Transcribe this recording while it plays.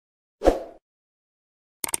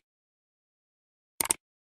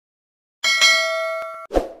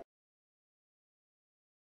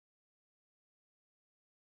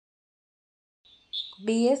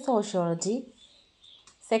BA Sociology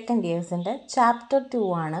second ഇയേഴ്സിൻ്റെ chapter 2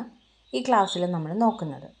 ആണ് ഈ ക്ലാസ്സിൽ നമ്മൾ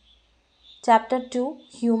നോക്കുന്നത്. Chapter 2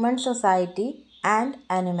 human society and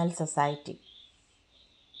animal society.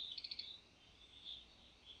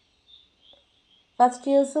 First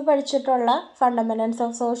years പഠിച്ചിട്ടുള്ള ഫണ്ടമെൻ്റൽസ്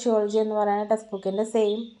ഓഫ് സോഷ്യോളജി എന്ന് പറയുന്ന ടെക്സ്റ്റ് ബുക്കിൻ്റെ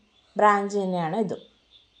സെയിം ബ്രാഞ്ച് തന്നെയാണ് ഇതും.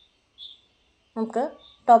 നമുക്ക്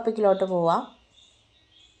ടോപ്പിക്കിലോട്ട് പോവാം.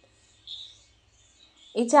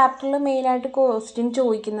 ഈ ചാപ്റ്ററിൽ മെയിനായിട്ട് ക്വസ്റ്റ്യൻ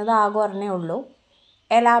ചോദിക്കുന്നത് ആകെ ഒരെണ്ണേ ഉള്ളൂ.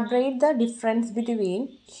 Elaborate the difference between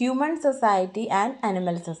human society and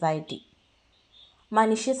animal society.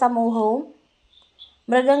 മനുഷ്യ സമൂഹവും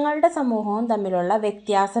മൃഗങ്ങളുടെ സമൂഹവും തമ്മിലുള്ള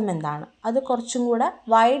വ്യത്യാസം എന്താണ്? അത് കുറച്ചും കൂടെ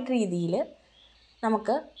വൈഡ് രീതിയിൽ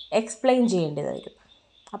നമുക്ക് എക്സ്പ്ലെയിൻ ചെയ്യേണ്ടത് വരും.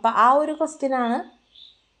 അപ്പോൾ ആ ഒരു ക്വസ്റ്റ്യനാണ്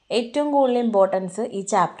ഏറ്റവും കൂടുതൽ ഇമ്പോർട്ടൻസ് ഈ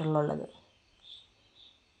ചാപ്റ്ററിലുള്ളത്.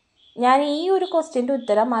 ഞാൻ ഈ ഒരു ക്വസ്റ്റ്യൻ്റെ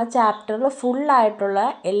ഉത്തരം ആ ചാപ്റ്ററിൽ ഫുള്ളായിട്ടുള്ള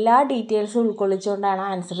എല്ലാ ഡീറ്റെയിൽസും ഉൾക്കൊള്ളിച്ചുകൊണ്ടാണ്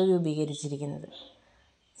ആൻസർ രൂപീകരിച്ചിരിക്കുന്നത്.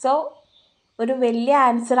 സോ ഒരു വലിയ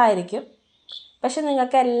ആൻസർ ആയിരിക്കും, പക്ഷെ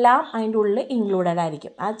നിങ്ങൾക്ക് എല്ലാം അതിൻ്റെ ഉള്ളിൽ ഇൻക്ലൂഡഡ്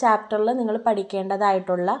ആയിരിക്കും. ആ ചാപ്റ്ററിൽ നിങ്ങൾ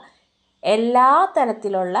പഠിക്കേണ്ടതായിട്ടുള്ള എല്ലാ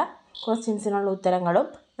തരത്തിലുള്ള ക്വസ്റ്റ്യൻസിനുള്ള ഉത്തരങ്ങളും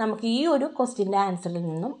നമുക്ക് ഈ ഒരു ക്വസ്റ്റ്യൻ്റെ ആൻസറിൽ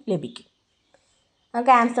നിന്നും ലഭിക്കും.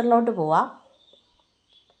 നമുക്ക് ആൻസറിലോട്ട് പോവാം.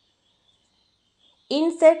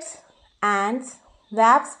 Insects, ആൻറ്റ്സ്,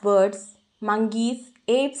 wasps, birds, monkeys,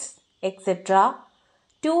 apes, etc.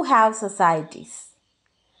 to have societies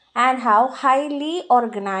and have highly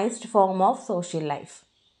organized form of social life.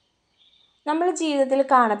 നമ്മൾ ജീവിതത്തിൽ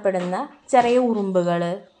കാണപ്പെടുന്ന ചെറിയ ഉറുമ്പുകൾ,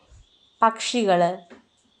 പക്ഷികൾ,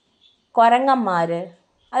 കുരങ്ങന്മാർ,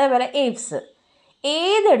 അതേപോലെ ഏപ്സ്,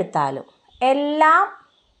 ഏതെടുത്താലും എല്ലാം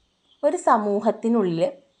ഒരു സമൂഹത്തിനുള്ളിൽ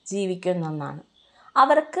ജീവിക്കുന്ന ഒന്നാണ്.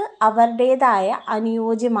 അവർക്ക് അവരുടേതായ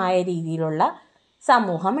അനുയോജ്യമായ രീതിയിലുള്ള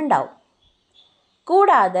സമൂഹം ഉണ്ടാവും.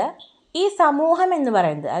 കൂടാതെ ഈ സമൂഹം എന്ന്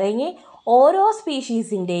പറയുന്നത്, അല്ലെങ്കിൽ ഓരോ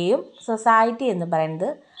സ്പീഷീസിൻ്റെയും സൊസൈറ്റി എന്ന് പറയുന്നത്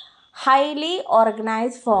highly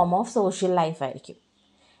organised form of social life ആയിരിക്കും.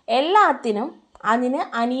 എല്ലാത്തിനും അതിന്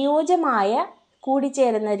അനുയോജ്യമായ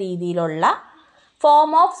കൂടിച്ചേരുന്ന രീതിയിലുള്ള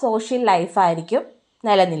ഫോം ഓഫ് സോഷ്യൽ ലൈഫായിരിക്കും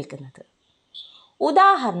നിലനിൽക്കുന്നത്.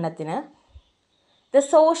 ഉദാഹരണത്തിന് ദ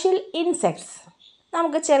സോഷ്യൽ ഇൻസെക്ട്സ്.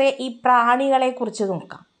 നമുക്ക് ചെറിയ ഈ പ്രാണികളെക്കുറിച്ച്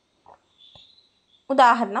നോക്കാം.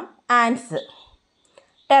 ഉദാഹരണം ആൻറ്റ്സ്,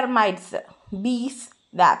 termites, Bs,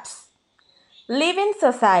 വാപ്സ്. live in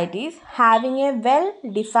societies having a well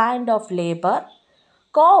defined of labor,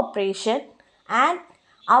 cooperation and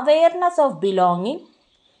awareness of belonging,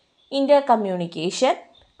 intercommunication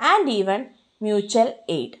and even mutual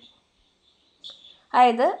aid.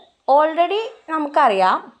 അതായത് ഓൾറെഡി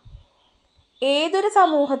നമുക്കറിയാം, ഏതൊരു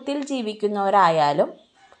സമൂഹത്തിൽ ജീവിക്കുന്നവരായാലും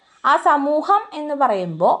ആ സമൂഹം എന്ന്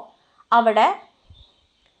പറയുമ്പോൾ അവിടെ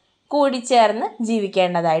കൂടിച്ചേർന്ന്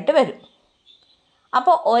ജീവിക്കേണ്ടതായിട്ട് വരും.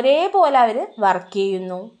 അപ്പോൾ ഒരേപോലെ അവർ വർക്ക്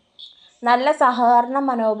ചെയ്യുന്നു, നല്ല സഹകരണ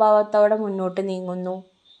മനോഭാവത്തോടെ മുന്നോട്ട് നീങ്ങുന്നു,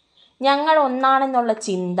 ഞങ്ങൾ ഒന്നാണെന്നുള്ള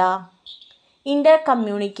ചിന്ത, ഇൻ്റർ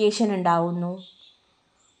കമ്മ്യൂണിക്കേഷൻ ഉണ്ടാവുന്നു,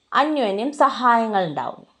 അന്യോന്യം സഹായങ്ങൾ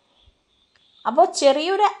ഉണ്ടാവുന്നു. അപ്പോൾ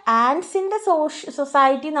ചെറിയൊരു ആൻസിൻ്റെ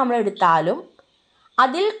സൊസൈറ്റി നമ്മൾ എടുത്താലും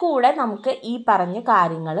അതിൽ കൂടെ നമുക്ക് ഈ പറഞ്ഞ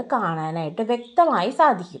കാര്യങ്ങൾ കാണാനായിട്ട് വ്യക്തമായി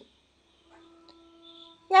സാധിക്കും.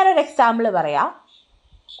 ഞാനൊരു എക്സാമ്പിൾ പറയാം.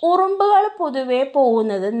 ഉറുമ്പുകൾ പൊതുവേ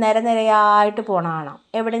പോകുന്നത് നിരനിരയായിട്ട് പോകണ കാണാം,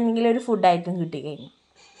 എവിടെയെങ്കിലും ഒരു ഫുഡ് ഐറ്റം കിട്ടിക്കഴിഞ്ഞാൽ.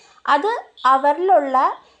 അത് അവരിലുള്ള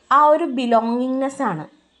ആ ഒരു ബിലോങ്ങിങ്നെസ് ആണ്.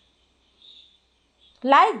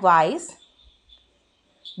 Like vice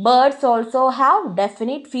birds also have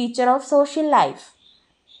definite feature of social life.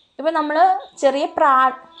 ഇപ്പോൾ നമ്മൾ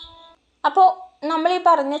അപ്പോൾ നമ്മൾ ഈ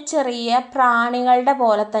പറഞ്ഞ ചെറിയ പ്രാണികളുടെ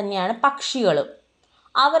പോലെ തന്നെയാണ് പക്ഷികളും.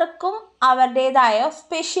 അവർക്കും അവരുടേതായ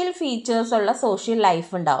സ്പെഷ്യൽ ഫീച്ചേഴ്സ് ഉള്ള സോഷ്യൽ ലൈഫ്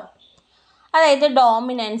ഉണ്ടാവും. അതായത്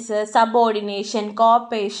dominance, subordination,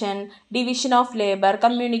 corporation, division of labour,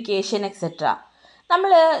 communication etcetera.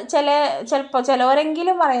 നമ്മൾ ചിലപ്പോൾ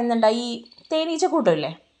ചിലവരെങ്കിലും പറയുന്നുണ്ട് ഈ തേനീച്ച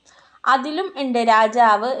കൂട്ടില്ലേ, അതിലും ഉണ്ട്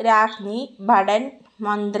രാജാവ്, രാജ്ഞി, ഭടൻ,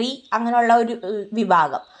 മന്ത്രി, അങ്ങനെയുള്ള ഒരു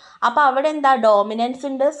വിഭാഗം. അപ്പോൾ അവിടെ എന്താ, ഡോമിനൻസ്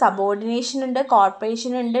ഉണ്ട്, സബോർഡിനേഷൻ ഉണ്ട്,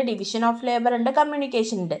 കോർപ്പറേഷൻ ഉണ്ട്, ഡിവിഷൻ ഓഫ് ലേബർ ഉണ്ട്,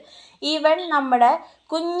 കമ്മ്യൂണിക്കേഷൻ ഉണ്ട്. ഈവൻ നമ്മുടെ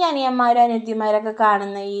കുഞ്ഞനിയന്മാരും അനിയത്തിമാരൊക്കെ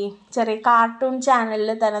കാണുന്ന ഈ ചെറിയ കാർട്ടൂൺ ചാനലിൽ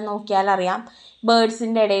തന്നെ നോക്കിയാൽ അറിയാം,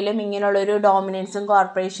 ബേർഡ്സിൻ്റെ ഇടയിലും ഇങ്ങനെയുള്ളൊരു ഡോമിനൻസും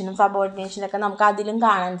കോർപ്പറേഷനും സബോർഡിനേഷനൊക്കെ നമുക്ക് അതിലും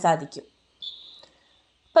കാണാൻ സാധിക്കും.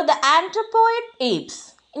 ഇപ്പോൾ ദ ആന്ത്രപ്പോയിഡ് ഏപ്സ്.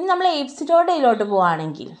 ഇനി നമ്മൾ ഏപ്സിൻ്റെ ഇടയിലോട്ട്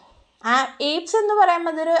പോവുകയാണെങ്കിൽ, ഏപ്സ് എന്ന്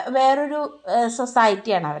പറയുമ്പോൾ അതൊരു വേറൊരു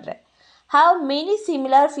സൊസൈറ്റിയാണ് അവരുടെ. Have many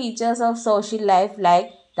similar features of social life like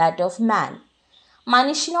that of മാൻ.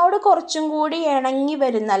 മനുഷ്യനോട് കുറച്ചും കൂടി ഇണങ്ങി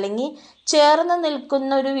വരുന്ന അല്ലെങ്കിൽ ചേർന്ന്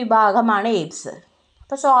നിൽക്കുന്ന ഒരു വിഭാഗമാണ് ഏപ്സ്.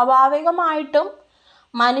 അപ്പോൾ സ്വാഭാവികമായിട്ടും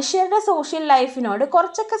മനുഷ്യരുടെ സോഷ്യൽ ലൈഫിനോട്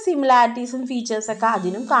കുറച്ചൊക്കെ സിമിലാരിറ്റീസും ഫീച്ചേഴ്സൊക്കെ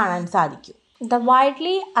അതിനും കാണാൻ സാധിക്കും. The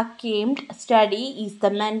widely acclaimed study is the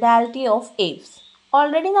mentality of ഏപ്സ്.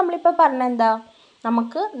 Already നമ്മളിപ്പോൾ പറഞ്ഞെന്താ,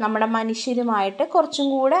 നമുക്ക് നമ്മുടെ മനുഷ്യരുമായിട്ട് കുറച്ചും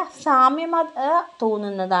കൂടെ സാമ്യമത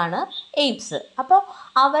തോന്നുന്നതാണ് ഏപ്സ്. അപ്പോൾ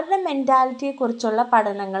അവരുടെ മെൻറ്റാലിറ്റിയെക്കുറിച്ചുള്ള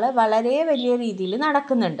പഠനങ്ങൾ വളരെ വലിയ രീതിയിൽ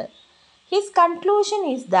നടക്കുന്നുണ്ട്. ഹിസ് കൺക്ലൂഷൻ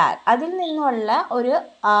ഈസ് ദാറ്റ്, അതിൽ നിന്നുള്ള ഒരു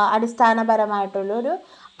അടിസ്ഥാനപരമായിട്ടുള്ള ഒരു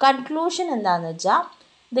കൺക്ലൂഷൻ എന്താണെന്ന് വെച്ചാൽ,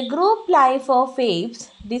 the group life of ഏപ്സ്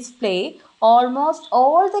display almost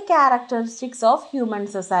all the characteristics of human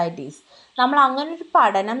societies. നമ്മൾ അങ്ങനൊരു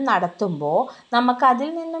പഠനം നടത്തുമ്പോൾ നമുക്കതിൽ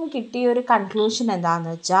നിന്നും കിട്ടിയ ഒരു കൺക്ലൂഷൻ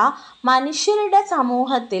എന്താണെന്ന് വെച്ചാൽ, മനുഷ്യരുടെ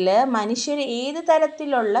സമൂഹത്തിൽ മനുഷ്യർ ഏത്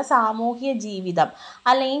തരത്തിലുള്ള സാമൂഹ്യ ജീവിതം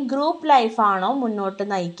അല്ലെങ്കിൽ ഗ്രൂപ്പ് ലൈഫാണോ മുന്നോട്ട്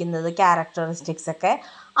നയിക്കുന്നത്, ക്യാരക്ടറിസ്റ്റിക്സ് ഒക്കെ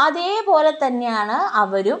അതേപോലെ തന്നെയാണ്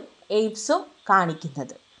അവരും ഏപ്സും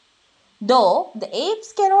കാണിക്കുന്നത്. Though the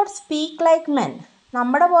ഏപ്സ് cannot speak like men.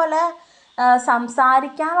 നമ്മുടെ പോലെ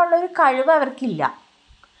സംസാരിക്കാനുള്ളൊരു കഴിവ് അവർക്കില്ല.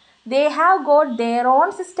 They have got their own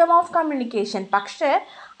system of communication. പക്ഷേ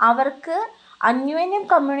അവർക്ക് അന്യോന്യം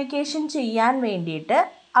കമ്മ്യൂണിക്കേഷൻ ചെയ്യാൻ വേണ്ടിയിട്ട്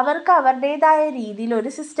അവർക്ക് അവരുടേതായ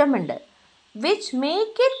രീതിയിലൊരു സിസ്റ്റം ഉണ്ട്, which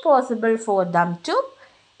make it possible for them to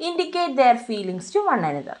indicate there feelings to one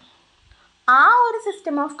another. ആ ഒരു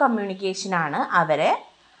സിസ്റ്റം ഓഫ് കമ്മ്യൂണിക്കേഷനാണ് അവരെ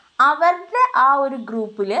അവരുടെ ആ ഒരു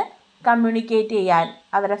ഗ്രൂപ്പിൽ കമ്മ്യൂണിക്കേറ്റ് ചെയ്യാൻ,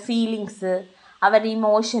 അവരുടെ ഫീലിങ്സ്, അവരുടെ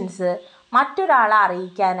ഇമോഷൻസ് മറ്റൊരാളെ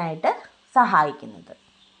അറിയിക്കാനായിട്ട് സഹായിക്കുന്നത്.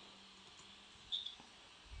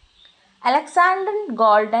 Alexander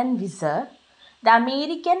Golden Wieser, the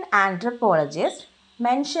American anthropologist,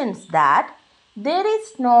 mentions that there is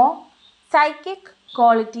no psychic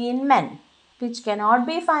quality in men which cannot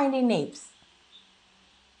be found in apes.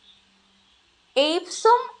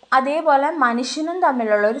 ഏപ്സും അതേപോലെ മനുഷ്യനും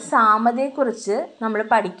തമ്മിലുള്ള ഒരു സാമ്യതയെക്കുറിച്ച് നമ്മൾ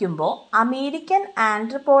പഠിക്കുമ്പോൾ അമേരിക്കൻ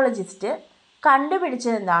ആന്ത്രപ്പോളജിസ്റ്റ്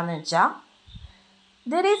കണ്ടുപിടിച്ചത് എന്താണെന്ന് വെച്ചാൽ,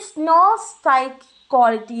 there is no psychic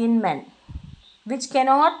quality in men which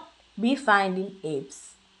cannot be find in ഏപ്സ്.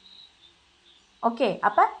 Okay,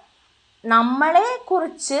 അപ്പം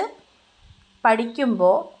നമ്മളെക്കുറിച്ച്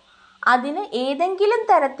പഠിക്കുമ്പോൾ അതിന് ഏതെങ്കിലും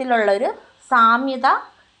തരത്തിലുള്ളൊരു സാമ്യത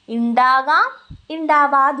ഉണ്ടാകാം,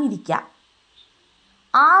 ഉണ്ടാവാതിരിക്കാം.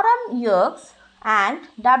 R.M. Yerkes and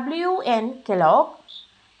W.N. Kellogg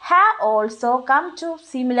have also come to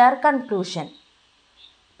similar conclusion.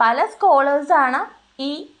 പല സ്കോളേഴ്സാണ്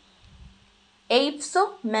ഈ ഏപ്സും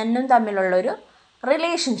മെന്നും തമ്മിലുള്ളൊരു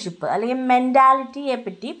റിലേഷൻഷിപ്പ് അല്ലെങ്കിൽ മെൻറ്റാലിറ്റിയെ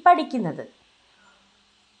പറ്റി പഠിക്കുന്നത്.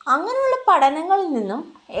 അങ്ങനെയുള്ള പഠനങ്ങളിൽ നിന്നും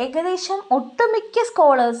ഏകദേശം ഒട്ടുമിക്ക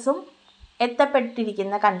സ്കോളേഴ്സും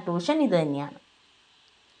എത്തപ്പെട്ടിരിക്കുന്ന കൺക്ലൂഷൻ ഇത് തന്നെയാണ്.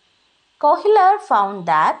 കൊഹിലർ found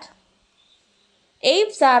that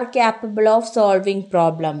apes are capable of solving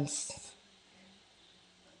problems.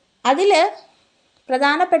 അതിൽ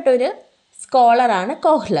പ്രധാനപ്പെട്ട ഒരു സ്കോളറാണ്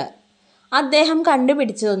കൊഹ്ലർ. അദ്ദേഹം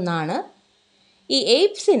കണ്ടുപിടിച്ചതൊന്നാണ്, ഈ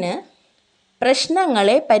ഏപ്സിന്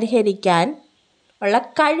പ്രശ്നങ്ങളെ പരിഹരിക്കാൻ ഉള്ള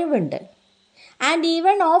കഴിവുണ്ട്. And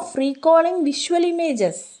even of recalling visual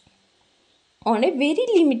images on A very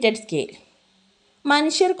limited scale.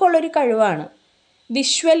 മനുഷ്യർക്കുള്ളൊരു കഴിവാണ്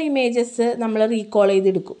വിഷ്വൽ ഇമേജസ് നമ്മൾ റീകോൾ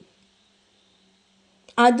ചെയ്തെടുക്കും.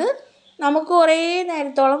 അത് നമുക്ക് കുറേ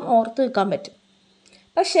നേരത്തോളം ഓർത്ത് വെക്കാൻ പറ്റും.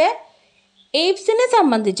 പക്ഷേ ഏപ്സിനെ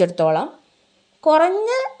സംബന്ധിച്ചിടത്തോളം കുറഞ്ഞ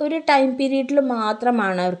ഒരു ടൈം പീരീഡിൽ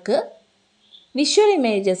മാത്രമാണ് അവർക്ക് വിഷ്വൽ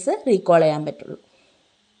ഇമേജസ് റീകോൾ ചെയ്യാൻ പറ്റുള്ളൂ.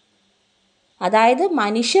 അതായത്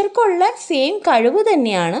മനുഷ്യർക്കുള്ള സെയിം കഴിവ്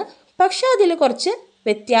തന്നെയാണ്, പക്ഷെ അതിൽ കുറച്ച്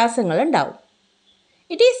വ്യത്യാസങ്ങളുണ്ടാവും.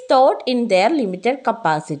 It is thought in there limited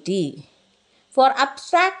capacity four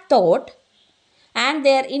abstract thought and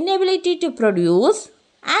their inability to produce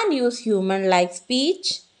and use human like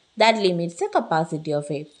speech that limits the capacity of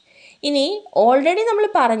ഏപ്സ്. ഇനി ഓൾറെഡി നമ്മൾ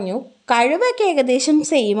പറഞ്ഞു കഴിവൊക്കെ ഏകദേശം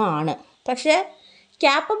സെയിം ആണ്, പക്ഷേ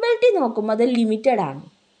ക്യാപ്പബിലിറ്റി നോക്കുമ്പോൾ അത് ലിമിറ്റഡ് ആണ്.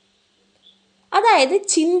 അതായത്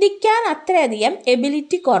ചിന്തിക്കാൻ അത്രയധികം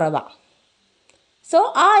എബിലിറ്റി കുറവാണ്. സോ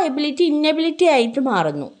ആ എബിലിറ്റി ഇന്നബിലിറ്റി ആയിട്ട്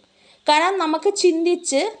മാറുന്നു. കാരണം നമുക്ക്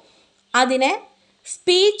ചിന്തിച്ച് അതിനെ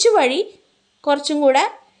സ്പീച്ച് വഴി കുറച്ചും കൂടെ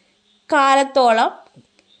കാലത്തോളം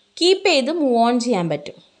കീപ്പ് ചെയ്ത് മൂവ് ഓൺ ചെയ്യാൻ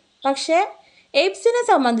പറ്റും. പക്ഷേ ഏപ്സിനെ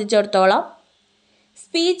സംബന്ധിച്ചിടത്തോളം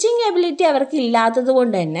സ്പീച്ചിങ് എബിലിറ്റി അവർക്ക് ഇല്ലാത്തത്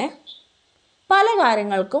കൊണ്ട് തന്നെ പല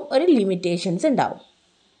കാര്യങ്ങൾക്കും ഒരു ലിമിറ്റേഷൻസ് ഉണ്ടാവും.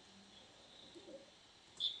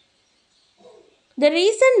 The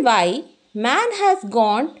reason why man has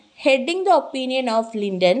gone heading the opinion of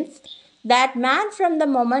Linden's that man from the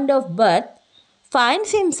moment of birth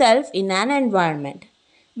finds himself in an environment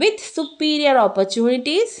with superior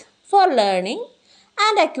opportunities for learning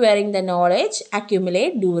and acquiring the knowledge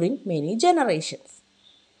accumulated during many generations.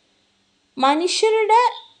 മനുഷ്യരുടെ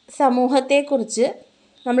സമൂഹത്തെക്കുറിച്ച്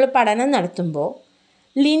നമ്മൾ പഠനം നടത്തുമ്പോൾ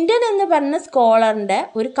Lyndon എന്ന് പറഞ്ഞ സ്കോളറിൻ്റെ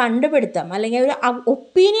ഒരു കണ്ടുപിടുത്തം അല്ലെങ്കിൽ ഒരു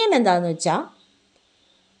ഒപ്പീനിയൻ എന്താണെന്ന് വെച്ചാൽ,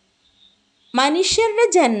 മനുഷ്യരുടെ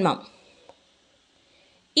ജന്മം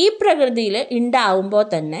ഈ പ്രകൃതിയിൽ ഉണ്ടാവുമ്പോൾ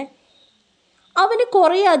തന്നെ അവന്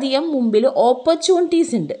കുറേയധികം മുമ്പിൽ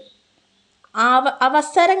ഓപ്പർച്യൂണിറ്റീസ് ഉണ്ട്,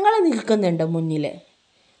 അവസരങ്ങൾ നിൽക്കുന്നുണ്ട് മുന്നിൽ.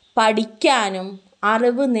 പഠിക്കാനും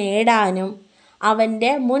അറിവ് നേടാനും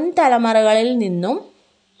അവൻ്റെ മുൻ തലമുറകളിൽ നിന്നും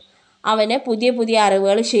അവന് പുതിയ പുതിയ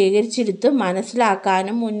അറിവുകൾ ശേഖരിച്ചെടുത്ത്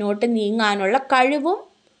മനസ്സിലാക്കാനും മുന്നോട്ട് നീങ്ങാനുള്ള കഴിവും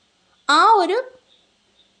ആ ഒരു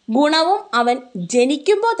ഗുണവും അവൻ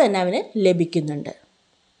ജനിക്കുമ്പോൾ തന്നെ അവന് ലഭിക്കുന്നുണ്ട്.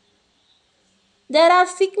 There are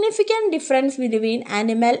significant difference between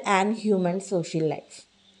animal and human social life.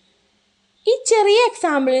 ഈ ചെറിയ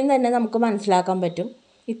എക്സാമ്പിളിൽ തന്നെ നമുക്ക് മനസ്സിലാക്കാൻ പറ്റും.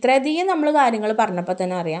 ഇത്രയധികം നമ്മൾ കാര്യങ്ങൾ പറഞ്ഞപ്പോൾ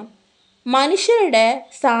തന്നെ അറിയാം, മനുഷ്യരുടെ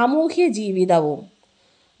സാമൂഹ്യ ജീവിതവും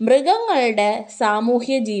മൃഗങ്ങളുടെ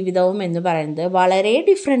സാമൂഹ്യ ജീവിതവും എന്ന് പറയുന്നത് വളരെ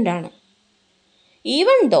ഡിഫറെൻ്റ് ആണ്.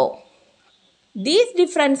 Even though these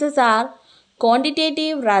differences R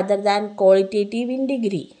quantitative rather than qualitative in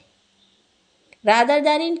degree. Rather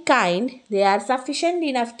than in kind, they are sufficient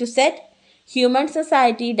enough to set human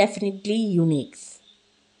society definitely unique.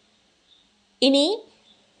 ഇനി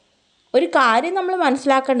ഒരു കാര്യം നമ്മൾ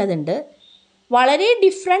മനസ്സിലാക്കേണ്ടതുണ്ട്, വളരെ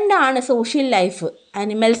ഡിഫറെൻ്റ് ആണ് സോഷ്യൽ ലൈഫ്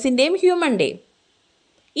അനിമൽസിൻ്റെയും ഹ്യൂമൻ്റെയും.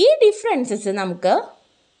 ഈ ഡിഫറൻസസ് നമുക്ക്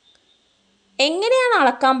എങ്ങനെയാണ്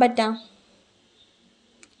അളക്കാൻ പറ്റാം?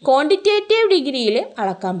 ക്വാണ്ടിറ്റേറ്റീവ് ഡിഗ്രിയിൽ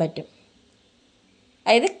അളക്കാൻ പറ്റും.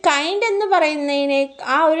 അതായത് കൈൻഡ് എന്ന് പറയുന്നതിനെ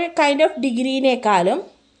ആ ഒരു kind of ഡിഗ്രീനേക്കാളും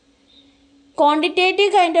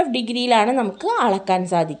quantitative kind of ഡിഗ്രിയിലാണ് നമുക്ക് അളക്കാൻ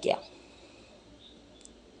സാധിക്കുക.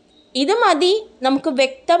 ഇത് മതി നമുക്ക്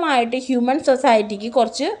വ്യക്തമായിട്ട് ഹ്യൂമൻ സൊസൈറ്റിക്ക്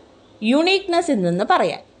കുറച്ച് യുണീക്നെസ് ഉണ്ടെന്ന്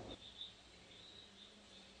പറയാൻ.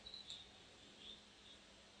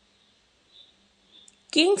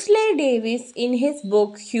 Kingsley Davis in his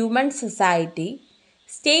book Human Society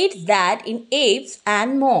states that in apes and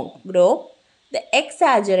monk group, the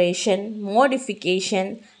exaggeration, modification,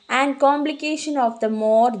 and complication of the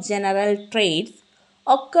more general traits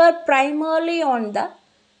occur primarily on the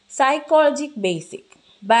psychological basis,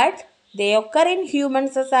 but they occur in human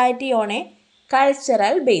society on a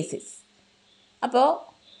cultural basis. അപ്പോൾ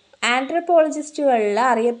ആന്ത്രപ്പോളജിസ്റ്റുകളിൽ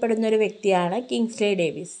അറിയപ്പെടുന്നൊരു വ്യക്തിയാണ് കിങ്സ്ലേ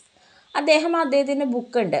Davis. അദ്ദേഹത്തിൻ്റെ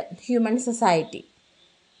ബുക്കുണ്ട് human society.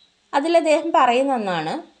 അതിൽ അദ്ദേഹം പറയുന്ന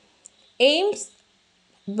ഒന്നാണ്, AIIMS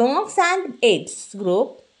monks and apes group,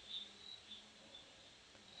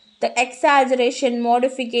 the exaggeration,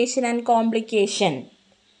 modification and complication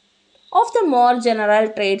of the more general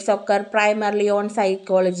traits occur primarily on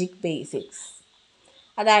psychological basis.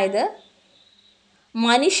 അതായത്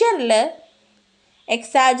മനുഷ്യരിൽ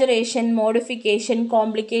exaggeration, modification,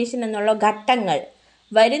 complication എന്നുള്ള ഘട്ടങ്ങൾ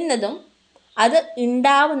വരുന്നതും അത്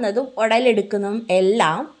ഉണ്ടാവുന്നതും ഉടലെടുക്കുന്നതും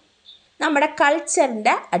എല്ലാം നമ്മുടെ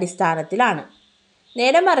കൾച്ചറിൻ്റെ അടിസ്ഥാനത്തിലാണ്.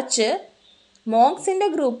 നേരെ മറിച്ച് മോങ്സിൻ്റെ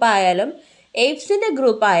ഗ്രൂപ്പായാലും എയ്പ്സിൻ്റെ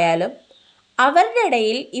ഗ്രൂപ്പായാലും അവരുടെ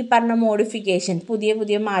ഇടയിൽ ഈ പറഞ്ഞ മോഡിഫിക്കേഷൻ, പുതിയ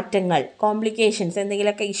പുതിയ മാറ്റങ്ങൾ, കോംപ്ലിക്കേഷൻസ്,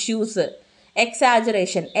 എന്തെങ്കിലുമൊക്കെ ഇഷ്യൂസ്,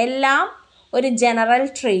 എക്സാജറേഷൻ എല്ലാം ഒരു ജനറൽ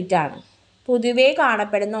ട്രെയ്റ്റ് ആണ്, പൊതുവേ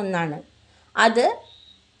കാണപ്പെടുന്ന ഒന്നാണ്. അത്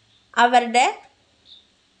അവരുടെ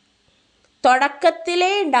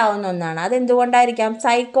തുടക്കത്തിലേ ഉണ്ടാവുന്ന ഒന്നാണ്. അതെന്തുകൊണ്ടായിരിക്കാം?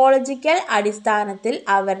 സൈക്കോളജിക്കൽ അടിസ്ഥാനത്തിൽ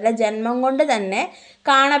അവരുടെ ജന്മം കൊണ്ട് തന്നെ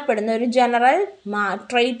കാണപ്പെടുന്ന ഒരു ജനറൽ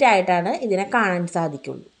ട്രെയ്റ്റ് ആയിട്ടാണ് ഇതിനെ കാണാൻ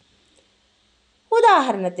സാധിക്കുള്ളൂ.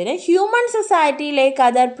 ഉദാഹരണത്തിന്, human society like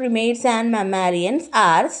other primates and മമാലിയൻസ്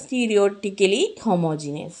R സ്റ്റീരിയോട്ടിക്കലി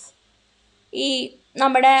homogeneous. ഈ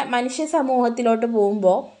നമ്മുടെ മനുഷ്യ സമൂഹത്തിലോട്ട്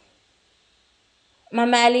പോകുമ്പോൾ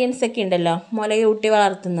മമാലിയൻസ് ഒക്കെ ഉണ്ടല്ലോ, മുലയൂട്ടി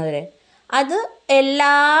വളർത്തുന്നവർ, അത്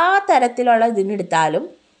എല്ലാ തരത്തിലുള്ള ഇതിനെടുത്താലും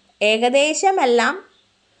ഏകദേശം എല്ലാം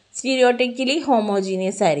സ്റ്റീരിയോട്ടിക്കലി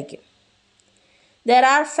ഹോമോജീനിയസ് ആയിരിക്കും. There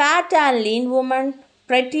are fat and lean women,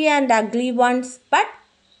 pretty and ugly ones, but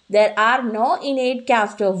there are no innate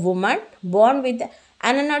caste of women born with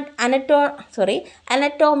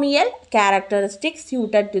anatomical characteristics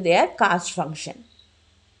suited to their caste function.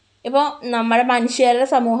 ഇപ്പോൾ നമ്മുടെ മനുഷ്യരുടെ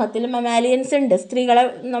സമൂഹത്തിൽ മമാലിയൻസ് ഉണ്ട്. സ്ത്രീകളെ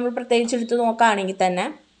നമ്മൾ പ്രത്യേകിച്ച് എടുത്ത് നോക്കുകയാണെങ്കിൽ തന്നെ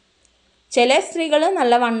ചില സ്ത്രീകൾ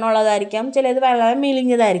നല്ല വണ്ണമുള്ളതായിരിക്കാം, ചിലത് വളരെ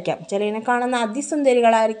മെലിഞ്ഞതായിരിക്കാം, ചിലതിനെ കാണുന്ന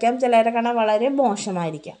അതിസുന്ദരികളായിരിക്കാം, ചിലരെ കാണാൻ വളരെ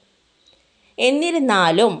മോശമായിരിക്കാം.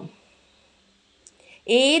 എന്നിരുന്നാലും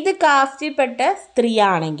ഏത് കാസ്റ്റിൽപ്പെട്ട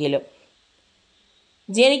സ്ത്രീയാണെങ്കിലും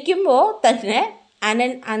ജനിക്കുമ്പോൾ തന്നെ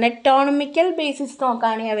അനറ്റോണമിക്കൽ ബേസിസ്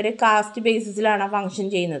നോക്കുകയാണെങ്കിൽ അവർ കാസ്റ്റ് ബേസിസിലാണ് ഫങ്ഷൻ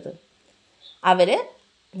ചെയ്യുന്നത്. അവർ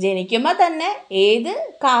ജനിക്കുമ്പോൾ തന്നെ ഏത്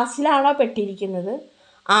കാസ്റ്റിലാണോ പെട്ടിരിക്കുന്നത്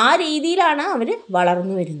ആ രീതിയിലാണ് അവർ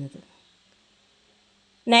വളർന്നു വരുന്നത്.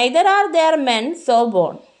 Neither are there men so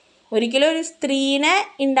born. ഒരിക്കലും ഒരു സ്ത്രീനെ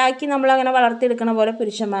ഉണ്ടാക്കി നമ്മളങ്ങനെ വളർത്തിയെടുക്കണ പോലെ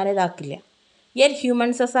പുരുഷന്മാരെ ഇതാക്കില്ല. Yet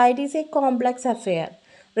human society is a complex affair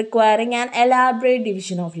requiring an elaborate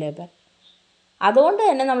division of labor. അതുകൊണ്ട്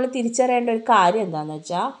തന്നെ നമ്മൾ തിരിച്ചറിയേണ്ട ഒരു കാര്യം എന്താണെന്ന്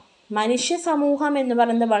വെച്ചാൽ മനുഷ്യ സമൂഹം എന്ന്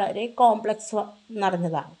പറയുന്നത് വളരെ കോംപ്ലക്സ്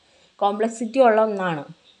നിറഞ്ഞതാണ്, കോംപ്ലക്സിറ്റി ഉള്ള ഒന്നാണ്.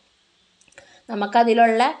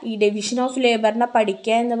 നമുക്കതിലുള്ള ഈ ഡിവിഷൻ ഓഫ് ലേബറിനെ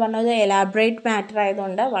പഠിക്കുക എന്ന് പറഞ്ഞത് എലാബറേറ്റ് മാറ്റർ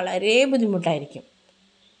ആയതുകൊണ്ട് വളരെ ബുദ്ധിമുട്ടായിരിക്കും.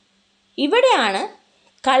 ഇവിടെയാണ്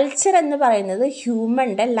കൾച്ചർ എന്ന് പറയുന്നത്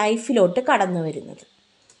ഹ്യൂമൻ്റെ ലൈഫിലോട്ട് കടന്നു വരുന്നത്.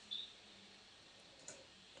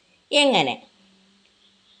 എങ്ങനെ?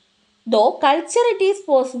 Though culture it is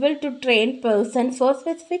possible to train person for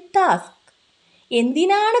specific task.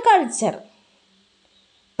 എന്തിനാണ് കൾച്ചർ?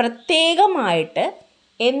 പ്രത്യേകമായിട്ട്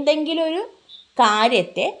എന്തെങ്കിലും ഒരു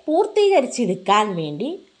കാര്യത്തെ പൂർത്തീകരിച്ചെടുക്കാൻ വേണ്ടി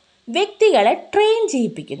വ്യക്തികളെ ട്രെയിൻ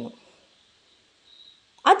ചെയ്യിപ്പിക്കുന്നു.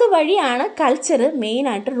 അതുവഴിയാണ് കൾച്ചർ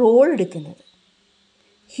മെയിനായിട്ട് റോൾ എടുക്കുന്നത്.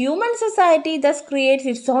 Human society thus creates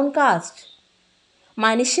it's one caste.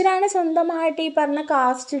 മനുഷ്യരാണ് സ്വന്തമായിട്ട് ഈ പറഞ്ഞ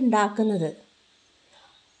കാസ്റ്റ് ഉണ്ടാക്കുന്നത്.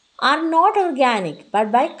 Are not organic but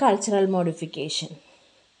by cultural modification.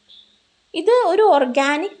 ഇത് ഒരു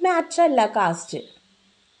ഓർഗാനിക് മാറ്റർ അല്ല കാസ്റ്റ്,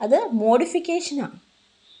 അത് മോഡിഫിക്കേഷനാണ്.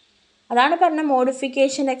 അതാണ് പറഞ്ഞ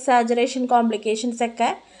മോഡിഫിക്കേഷൻ, എക്സാജറേഷൻ, കോംപ്ലിക്കേഷൻസ് ഒക്കെ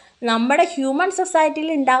നമ്മുടെ ഹ്യൂമൻ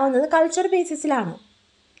സൊസൈറ്റിയിൽ ഉണ്ടാകുന്നത് കൾച്ചർ ബേസിസിലാണ്.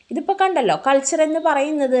 ഇതിപ്പോൾ കണ്ടല്ലോ, കൾച്ചർ എന്ന്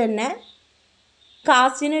പറയുന്നത് തന്നെ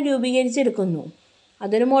കാസ്റ്റിനെ രൂപീകരിച്ചെടുക്കുന്നു,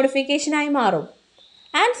 അതൊരു മോഡിഫിക്കേഷനായി മാറും.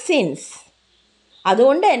 ആൻഡ് സിൻസ്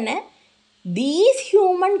അതുകൊണ്ട് തന്നെ these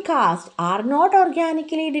human cast are not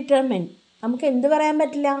organically determined. നമുക്ക് എന്ത് പറയാൻ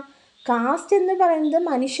പറ്റില്ല? കാസ്റ്റ് എന്ന് പറയുന്നത്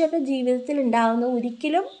മനുഷ്യരുടെ ജീവിതത്തിൽ ഉണ്ടാകുന്ന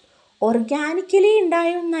ഒരിക്കലും organically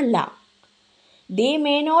ഉണ്ടായൊന്നല്ല. They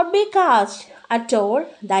may not be cast at all,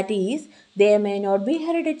 that is they may not be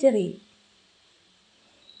hereditary.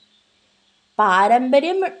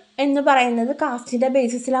 പാരമ്പര്യം എന്ന് പറയുന്നത് കാസ്റ്റിൻ്റെ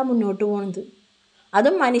ബേസിസിലാണ് മുന്നോട്ട് പോകുന്നത്,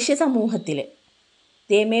 അതും മനുഷ്യ സമൂഹത്തിൽ.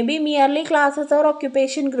 They may be merely classes or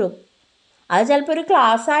occupation group. അത് ചിലപ്പോൾ ഒരു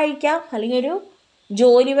ക്ലാസ് ആയിരിക്കാം, അല്ലെങ്കിൽ ഒരു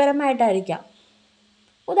ജോലിപരമായിട്ടായിരിക്കാം.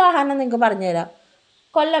 ഉദാഹരണം നിങ്ങൾക്ക് പറഞ്ഞുതരാം.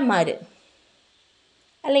 കൊല്ലന്മാർ,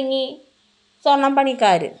 അല്ലെങ്കിൽ സ്വർണം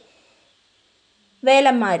പണിക്കാർ,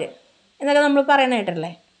 വേലന്മാർ എന്നൊക്കെ നമ്മൾ പറയുന്ന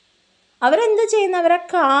കേട്ടല്ലേ. അവരെന്ത് ചെയ്യുന്ന? അവരുടെ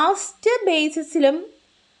കാസ്റ്റ് ബേസിസിലും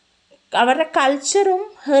അവരുടെ കൾച്ചറും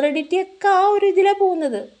ഹെറിഡിറ്റിയൊക്കെ ആ ഒരു ഇതിലാണ്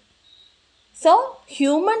പോകുന്നത്. സോ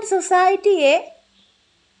ഹ്യൂമൻ സൊസൈറ്റിയെ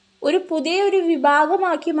ഒരു പുതിയൊരു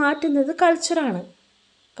വിഭാഗമാക്കി മാറ്റുന്നത് കൾച്ചറാണ്.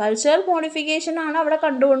 കൾച്ചറൽ മോഡിഫിക്കേഷനാണ് അവിടെ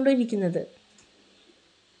കണ്ടുകൊണ്ടിരിക്കുന്നത്.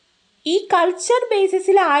 ഈ കൾച്ചർ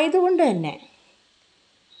ബേസിസിലായതുകൊണ്ട് തന്നെ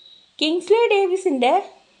കിങ്സ്ലി ഡേവിസിൻ്റെ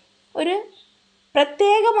ഒരു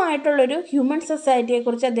പ്രത്യേകമായിട്ടുള്ളൊരു ഹ്യൂമൻ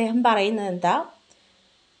സൊസൈറ്റിയെക്കുറിച്ച് അദ്ദേഹം പറയുന്നത് എന്താ?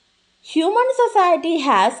 Human society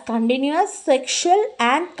has continuous sexual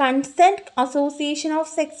and consent association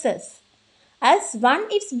of sexes as one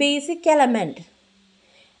it's basic element.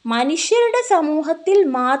 മനുഷ്യരുടെ സമൂഹത്തിൽ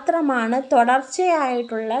മാത്രമാണ്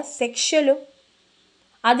തുടർച്ചയായിട്ടുള്ള സെക്ഷലും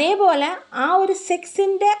അതേപോലെ ആ ഒരു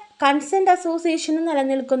സെക്സിൻ്റെ കൺസെൻറ്റ് അസോസിയേഷനും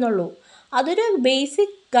നിലനിൽക്കുന്നുള്ളൂ. അതൊരു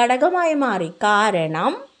ബേസിക് ഘടകമായി മാറി.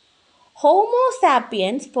 കാരണം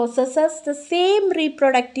Homo sapiens possesses the same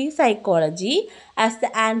reproductive psychology as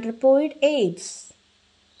the ആൻഡ്രോപോയിഡ് ഏപ്സ്.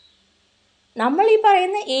 നമ്മൾ ഈ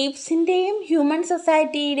പറയുന്ന ഏപ്സിൻ്റെയും ഹ്യൂമൻ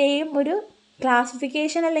സൊസൈറ്റിയുടെയും ഒരു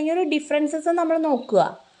ക്ലാസിഫിക്കേഷൻ അല്ലെങ്കിൽ ഒരു ഡിഫറൻസസ് നമ്മൾ നോക്കുക.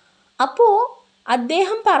 അപ്പോൾ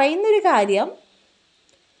അദ്ദേഹം പറയുന്നൊരു കാര്യം,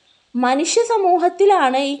 മനുഷ്യ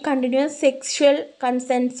സമൂഹത്തിലാണ് ഈ കണ്ടിന്യൂസ് സെക്ഷൽ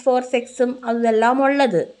കൺസെൻസ് ഫോർ സെക്സും അതെല്ലാം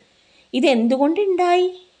ഉള്ളത്. ഇതെന്തുകൊണ്ടുണ്ടായി?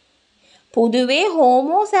 പൊതുവേ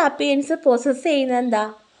ഹോമോസാപ്പിയൻസ് പൊസസ് ചെയ്യുന്നത് എന്താ?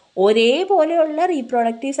 ഒരേപോലെയുള്ള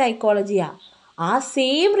റീപ്രൊഡക്റ്റീവ് സൈക്കോളജിയാണ്. ആ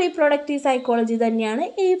സെയിം റീപ്രൊഡക്റ്റീവ് സൈക്കോളജി തന്നെയാണ്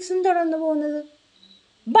ഏപ്സും തുടർന്നു പോകുന്നത്.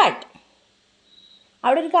 ബട്ട്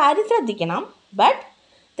അവിടെ ഒരു കാര്യം ശ്രദ്ധിക്കണം. But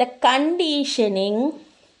the conditioning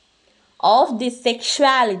of this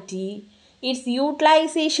sexuality, its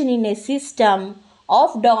utilization in a system of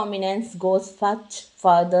dominance goes much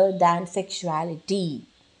further than sexuality.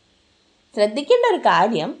 ശ്രദ്ധിക്കേണ്ട ഒരു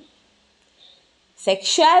കാര്യം,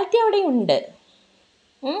 സെക്ഷുവാലിറ്റി അവിടെ ഉണ്ട്.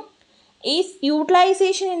 ഈ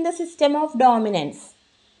utilisation in the system of dominance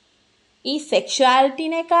ഈ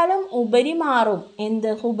സെക്ഷുവാലിറ്റിനേക്കാളും ഉപരി മാറും.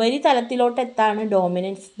 ഉപരിതലത്തിലോട്ട് എത്താണ്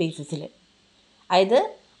ഡോമിനൻസ് ബേസിസിൽ. അതായത്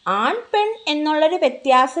ആൺ പെൺ എന്നുള്ളൊരു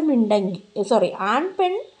വ്യത്യാസം ഉണ്ടെങ്കിൽ ആൺ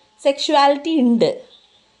പെൺ സെക്ഷുവാലിറ്റി ഉണ്ട്,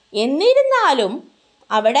 എന്നിരുന്നാലും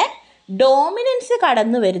അവിടെ ഡോമിനൻസ്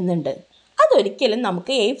കടന്നു വരുന്നുണ്ട്. അതൊരിക്കലും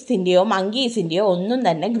നമുക്ക് ഏപ്സിൻ്റെയോ മങ്കീസിൻ്റെയോ ഒന്നും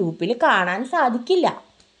തന്നെ ഗ്രൂപ്പിൽ കാണാൻ സാധിക്കില്ല.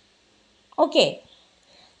 ഓക്കെ,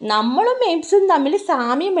 നമ്മളും ഏപ്സും തമ്മിൽ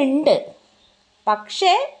സാമ്യമുണ്ട്.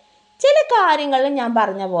 പക്ഷേ ചില കാര്യങ്ങളിൽ ഞാൻ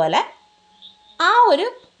പറഞ്ഞ പോലെ ആ ഒരു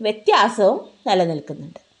വ്യത്യാസവും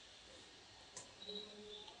നിലനിൽക്കുന്നുണ്ട്.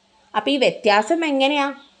 അപ്പോൾ ഈ വ്യത്യാസം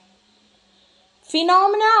എങ്ങനെയാണ്?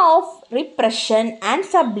 Phenomena of repression and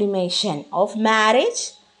sublimation of marriage,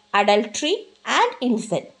 adultery and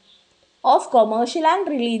incest, of commercial and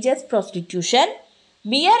religious prostitution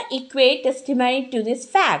bear equate testimony to this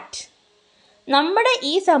fact. നമ്മുടെ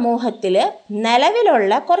ഈ സമൂഹത്തിൽ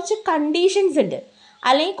നിലവിലുള്ള കുറച്ച് കണ്ടീഷൻസ് ഉണ്ട്,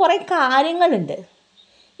 അല്ലെങ്കിൽ കുറേ കാര്യങ്ങളുണ്ട്.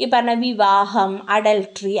 ഈ പറഞ്ഞ വിവാഹം,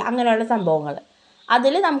 അഡൽട്രി, അങ്ങനെയുള്ള സംഭവങ്ങൾ.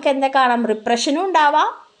 അതിൽ നമുക്ക് എന്താ കാണാം? റിപ്രഷനും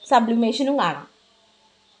ഉണ്ടാവാം, സബ്ലിമേഷനും കാണാം.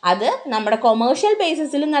 അത് നമ്മുടെ കൊമേഴ്ഷ്യൽ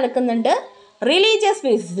ബേസിസിലും നടക്കുന്നുണ്ട്, റിലീജിയസ്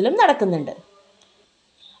ബേസിസിലും നടക്കുന്നുണ്ട്.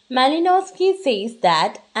 Malinowski says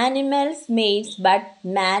that animals mates but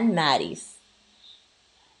man marries.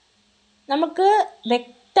 നമുക്ക്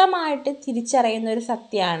വ്യക്തമായിട്ട് തിരിച്ചറിയുന്ന ഒരു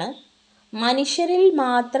സത്യമാണ്, മനുഷ്യരിൽ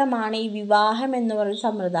മാത്രമാണ് ഈ വിവാഹം എന്ന് പറയുന്ന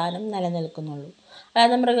സമ്പ്രദായം നിലനിൽക്കുന്നുള്ളൂ.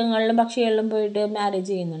 അതായത് മൃഗങ്ങളിലും പക്ഷികളിലും പോയിട്ട് മാരേജ്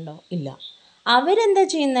ചെയ്യുന്നുണ്ടോ? ഇല്ല. അവരെന്താ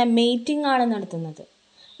ചെയ്യുന്നത്? മേറ്റിംഗ് ആണ് നടത്തുന്നത്.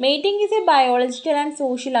 Mating is A biological and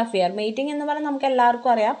social affair. Mating എന്ന് പറഞ്ഞാൽ നമുക്ക്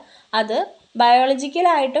എല്ലാവർക്കും അറിയാം, അത്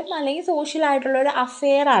ബയോളജിക്കലായിട്ടും അല്ലെങ്കിൽ സോഷ്യലായിട്ടുള്ള ഒരു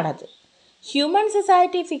അഫെയർ ആണത്. Human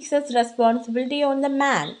society fixes responsibility on the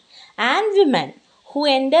man and women who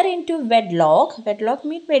enter into wedlock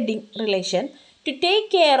means wedding relation, to take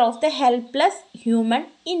care of the helpless human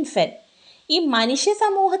infant. ഈ മനുഷ്യ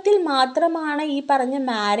സമൂഹത്തിൽ മാത്രമാണ് ഈ പറഞ്ഞ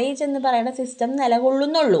മാരേജ് എന്ന് പറയുന്ന സിസ്റ്റം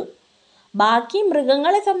നിലകൊള്ളുന്നുള്ളൂ. ബാക്കി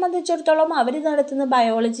മൃഗങ്ങളെ സംബന്ധിച്ചിടത്തോളം അവർ നടത്തുന്ന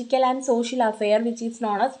biological and social affair which is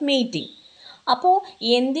known as mating. അപ്പോൾ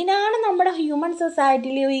എന്തിനാണ് നമ്മുടെ ഹ്യൂമൻ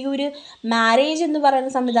സൊസൈറ്റിയിൽ ഈ ഒരു മാരേജ് എന്ന്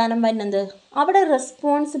പറയുന്ന സംവിധാനം വരുന്നത്? അവിടെ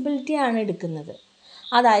റെസ്പോൺസിബിലിറ്റിയാണ് എടുക്കുന്നത്.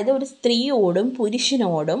 അതായത് ഒരു സ്ത്രീയോടും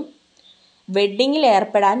പുരുഷനോടും വെഡ്ഡിങ്ങിൽ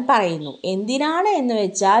ഏർപ്പെടാൻ പറയുന്നു. എന്തിനാണ് എന്ന്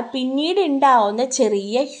വെച്ചാൽ പിന്നീട് ഉണ്ടാവുന്ന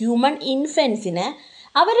ചെറിയ ഹ്യൂമൻ ഇൻഫൻസിനെ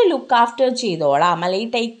അവർ ലുക്ക് ആഫ്റ്റർ ചെയ്തോളാം,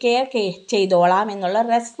 അല്ലെങ്കിൽ ടേക്ക് കെയർ ചെയ്തോളാം എന്നുള്ള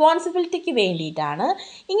റെസ്പോൺസിബിലിറ്റിക്ക് വേണ്ടിയിട്ടാണ്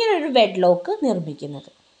ഇങ്ങനൊരു വെഡ്ലോക്ക്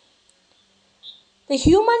നിർമ്മിക്കുന്നത്. The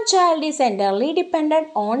human child is entirely dependent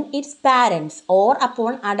on its parents or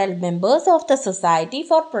upon adult members of the society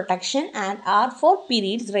for protection and are for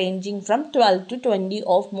periods ranging from 12 to 20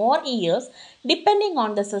 or more years depending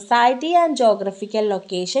on the society and geographical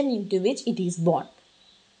location into which it is born.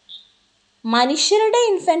 മനുഷ്യരുടെ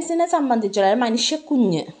ഇൻഫൻസിനെ സംബന്ധിച്ചുള്ള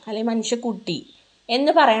മനുഷ്യക്കുഞ്ഞ് അല്ലെങ്കിൽ മനുഷ്യക്കുട്ടി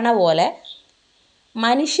എന്ന് പറയണ പോലെ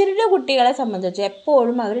മനുഷ്യരുടെ കുട്ടികളെ സംബന്ധിച്ച്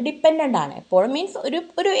എപ്പോഴും അവർ ഡിപ്പെൻഡൻ്റ് ആണ്. എപ്പോഴും മീൻസ്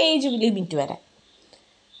ഒരു ഏജ് ലിമിറ്റ് വരെ.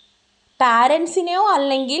 പാരൻസിനെയോ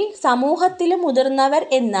അല്ലെങ്കിൽ സമൂഹത്തിൽ മുതിർന്നവർ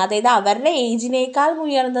എന്ന്, അതായത് അവരുടെ ഏജിനേക്കാൾ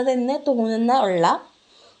ഉയർന്നതെന്ന് തോന്നുന്ന ഉള്ള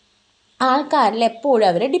ആൾക്കാരിൽ എപ്പോഴും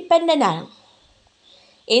അവർ ഡിപ്പെൻഡൻ്റ് ആണ്.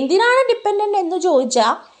 എന്തിനാണ് ഡിപ്പെൻഡൻ്റ് എന്ന്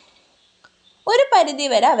ചോദിച്ചാൽ ഒരു പരിധി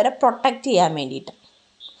വരെ അവരെ പ്രൊട്ടക്റ്റ് ചെയ്യാൻ വേണ്ടിയിട്ട്,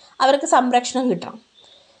 അവർക്ക് സംരക്ഷണം കിട്ടണം.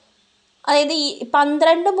 അതായത് ഈ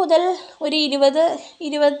 12 മുതൽ ഒരു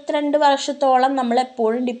 20-22 വർഷത്തോളം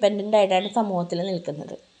നമ്മളെപ്പോഴും ഡിപ്പെൻഡൻ്റ് ആയിട്ടാണ് സമൂഹത്തിൽ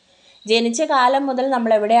നിൽക്കുന്നത്. ജനിച്ച കാലം മുതൽ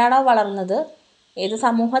നമ്മൾ എവിടെയാണോ വളർന്നത്, ഏത്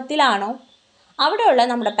സമൂഹത്തിലാണോ, അവിടെയുള്ള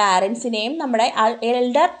നമ്മുടെ പാരൻസിനെയും നമ്മുടെ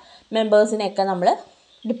എൽഡർ മെമ്പേഴ്സിനെയൊക്കെ നമ്മൾ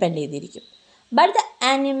ഡിപ്പെൻഡ് ചെയ്തിരിക്കും. ബട്ട് ദ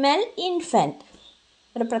ആനിമൽ ഇൻഫൻറ്റ്,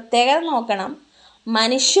 ഒരു പ്രത്യേകത നോക്കണം.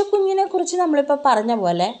 മനുഷ്യ കുഞ്ഞിനെ കുറിച്ച് നമ്മളിപ്പോൾ പറഞ്ഞ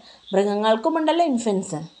പോലെ മൃഗങ്ങൾക്കുമുണ്ടല്ലോ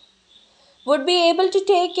infants, would be able to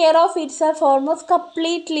take care of itself almost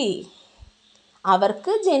completely.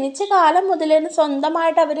 അവർക്ക് ജനിച്ച കാലം മുതൽ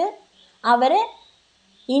സ്വന്തമായിട്ട് അവരെ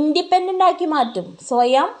ഇൻഡിപെൻഡൻ്റ് ആക്കി മാറ്റും,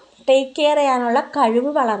 സ്വയം ടേക്ക് കെയർ ചെയ്യാനുള്ള കഴിവ്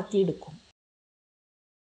വളർത്തിയെടുക്കും.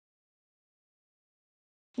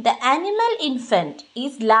 The animal infant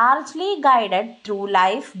is largely guided through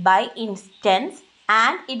life by instincts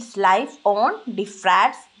and its life on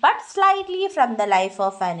differs but slightly from the life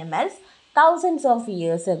of animals thousands of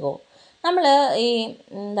years ago. നമ്മൾ ഈ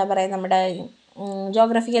എന്താ പറയുക, നമ്മുടെ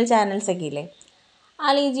ജോഗ്രഫിക്കൽ ചാനൽസൊക്കെ ഇല്ലേ,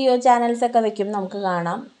 അല്ലെങ്കിൽ ജിയോ ചാനൽസൊക്കെ വയ്ക്കും, നമുക്ക്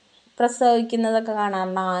കാണാം പ്രസവിക്കുന്നതൊക്കെ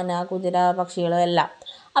കാണാറുണ്ട്, ആന, കുതിര, പക്ഷികളും എല്ലാം.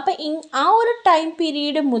 അപ്പം ആ ഒരു ടൈം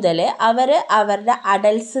പീരീഡ് മുതൽ അവരുടെ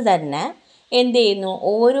അഡൽട്സ് തന്നെ എന്ത് ചെയ്യുന്നു,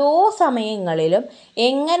 ഓരോ സമയങ്ങളിലും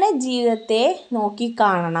എങ്ങനെ ജീവിതത്തെ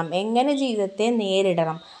നോക്കിക്കാണണം, എങ്ങനെ ജീവിതത്തെ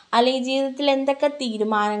നേരിടണം, അല്ലെങ്കിൽ ജീവിതത്തിൽ എന്തൊക്കെ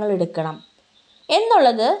തീരുമാനങ്ങൾ എടുക്കണം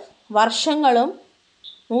എന്നുള്ളത് വർഷങ്ങളും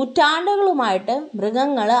നൂറ്റാണ്ടുകളുമായിട്ട്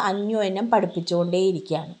മൃഗങ്ങൾ അന്യോന്യം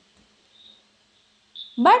പഠിപ്പിച്ചുകൊണ്ടേയിരിക്കുകയാണ്.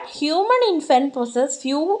 But human infant possess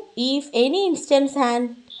few if any instance and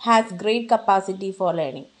has great capacity for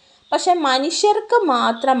learning. പക്ഷെ മനുഷ്യർക്ക്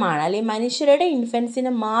മാത്രമാണ്, അല്ലെങ്കിൽ മനുഷ്യരുടെ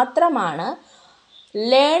ഇൻഫൻസിന് മാത്രമാണ്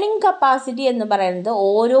ലേണിംഗ് കപ്പാസിറ്റി എന്ന് പറയുന്നത്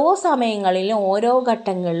ഓരോ സമയങ്ങളിലും ഓരോ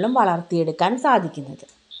ഘട്ടങ്ങളിലും വളർത്തിയെടുക്കാൻ സാധിക്കുന്നത്.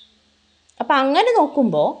 അപ്പം അങ്ങനെ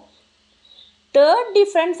നോക്കുമ്പോൾ third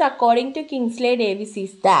difference according to കിങ്സ്ലേ Davis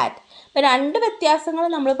is that, ഇപ്പം 2 വ്യത്യാസങ്ങൾ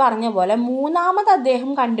നമ്മൾ പറഞ്ഞ പോലെ മൂന്നാമത്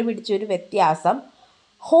അദ്ദേഹം കണ്ടുപിടിച്ചൊരു വ്യത്യാസം,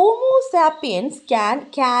 Homo sapiens can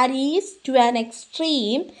carries to an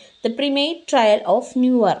extreme the primate trial of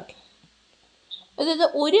newer. അതായത്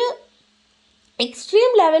ഒരു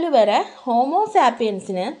എക്സ്ട്രീം ലെവൽ വരെ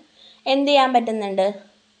ഹോമോസാപ്പിയൻസിന് എന്ത് ചെയ്യാൻ പറ്റുന്നുണ്ട്,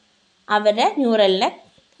 അവരുടെ ന്യൂറലിനെ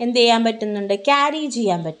എന്ത് ചെയ്യാൻ പറ്റുന്നുണ്ട്, ക്യാരി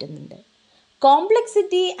ചെയ്യാൻ പറ്റുന്നുണ്ട്.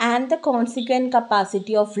 Complexity and the കോൺസിക്വൻറ്റ്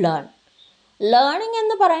capacity of learning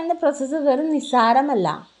എന്ന് പറയുന്ന പ്രോസസ്സ് വെറും നിസ്സാരമല്ല.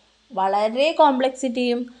 വളരെ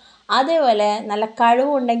കോംപ്ലക്സിറ്റിയും അതേപോലെ നല്ല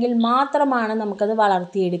കഴിവുണ്ടെങ്കിൽ മാത്രമാണ് നമുക്കത്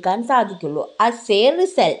വളർത്തിയെടുക്കാൻ സാധിക്കുള്ളൂ. ആസ് എ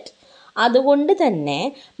റിസൾട്ട്, അതുകൊണ്ട് തന്നെ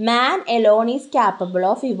മാൻ Elon is capable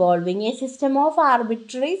of evolving A system of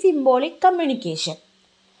arbitrary symbolic communication.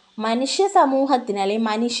 മനുഷ്യ സമൂഹത്തിന് അല്ലെങ്കിൽ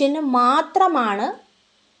മനുഷ്യന് മാത്രമാണ്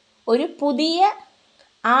ഒരു പുതിയ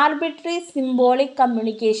ആർബിട്രറി സിംബോളിക്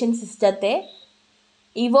കമ്മ്യൂണിക്കേഷൻ സിസ്റ്റത്തെ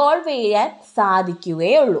ഇവോൾവ് ചെയ്യാൻ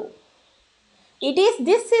സാധിക്കുകയുള്ളൂ. It is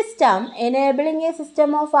this system enabling A system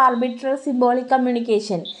of arbitrary symbolic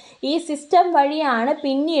communication. ഈ സിസ്റ്റം വഴിയാണ്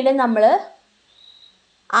പിന്നീട് നമ്മൾ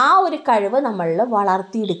ആ ഒരു കഴിവ് നമ്മളിൽ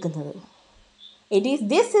വളർത്തിയെടുക്കുന്നത്. It is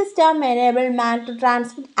this system enable man to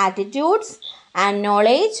transmit attitudes and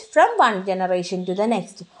knowledge from one generation to the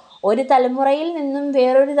next. ഒരു തലമുറയിൽ നിന്നും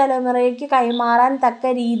വേറൊരു തലമുറയ്ക്ക് കൈമാറാൻ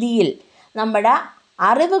തക്ക രീതിയിൽ നമ്മുടെ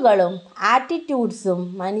അറിവുകളും ആറ്റിറ്റ്യൂഡ്സും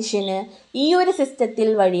മനുഷ്യന് ഈ ഒരു സിസ്റ്റത്തിൽ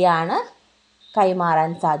വഴിയാണ്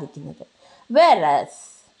കൈമാറാൻ സാധിക്കുന്നത്. Whereas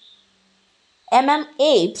among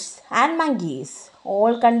apes and monkeys,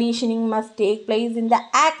 all conditioning must take place in the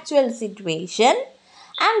actual situation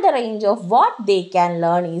and the range of what they can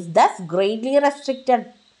learn is thus greatly restricted.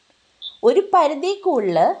 ഒരു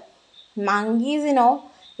പരിധിക്കുള്ളിൽ മങ്കീസിനോ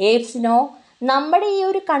ഏപ്സിനോ നമ്മുടെ ഈ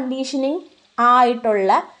ഒരു കണ്ടീഷനിങ്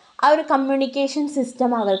ആയിട്ടുള്ള ആ ഒരു കമ്മ്യൂണിക്കേഷൻ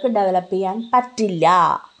സിസ്റ്റം അവർക്ക് ഡെവലപ്പ് ചെയ്യാൻ പറ്റില്ല.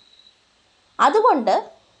 അതുകൊണ്ട്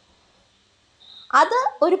അത്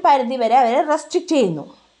ഒരു പരിധിവരെ അവരെ റെസ്ട്രിക്റ്റ് ചെയ്യുന്നു.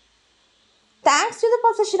 Thanks to the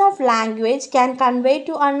possession of language can convey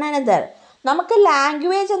to another. നമുക്ക്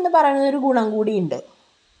ലാംഗ്വേജ് എന്ന് പറയുന്ന ഒരു ഗുണം കൂടിയുണ്ട്.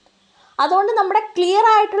 അതുകൊണ്ട് നമ്മുടെ ക്ലിയർ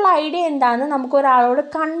ആയിട്ടുള്ള ഐഡിയ എന്താണെന്ന് നമുക്ക് ഒരാളോട്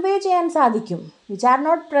കൺവേ ചെയ്യാൻ സാധിക്കും. Which are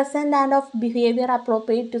not present and of behaviour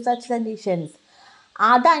appropriate to such conditions.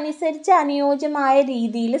 അതനുസരിച്ച് അനുയോജ്യമായ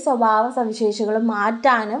രീതിയിൽ സ്വഭാവ സവിശേഷതകൾ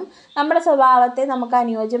മാറ്റാനും നമ്മുടെ സ്വഭാവത്തെ നമുക്ക്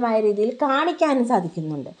അനുയോജ്യമായ രീതിയിൽ കാണിക്കാനും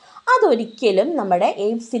സാധിക്കുന്നുണ്ട്. അതൊരിക്കലും നമ്മുടെ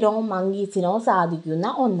ഏപ്സിനോ മങ്കീസിനോ സാധിക്കുന്ന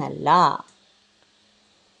ഒന്നല്ല.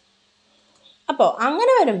 അപ്പോൾ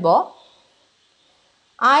അങ്ങനെ വരുമ്പോൾ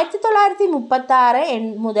 1936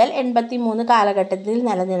 മുതൽ 83 കാലഘട്ടത്തിൽ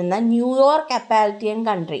നിലനിന്ന ന്യൂയോർക്ക് അപ്പാൽറ്റിയൻ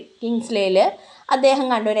കൺട്രി കിങ്സ്ലേയിൽ അദ്ദേഹം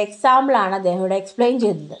കണ്ട ഒരു എക്സാമ്പിളാണ് അദ്ദേഹം ഇവിടെ എക്സ്പ്ലെയിൻ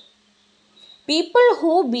ചെയ്തത്. People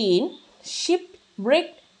who been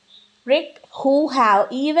shipwrecked who have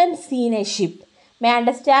even seen a ship may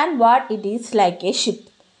understand what it is like a ship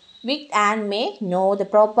wicked and may know the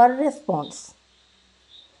proper response.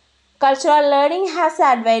 Cultural learning has the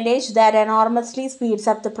advantage that enormously speeds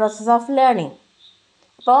up the process of learning.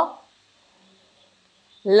 അപ്പോൾ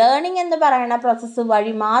learning എന്ന് പറയുന്ന process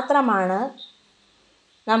വഴി മാത്രമാണ്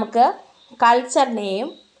നമുക്ക് കൾച്ചറിനെയും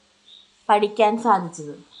പഠിക്കാൻ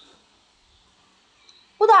സാധിച്ചത്.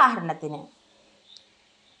 ഉദാഹരണത്തിന്,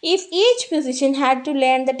 if each musician had to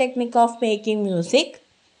learn the technique of making music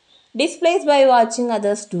displays by watching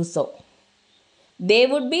others do so, there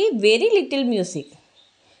would be very little music.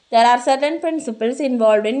 There are certain principles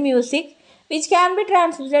involved in music which can be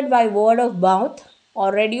transmitted by word of mouth or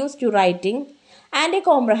reduced to writing, and a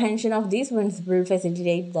comprehension of these principles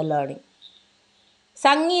facilitates the learning.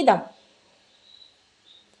 സംഗീതം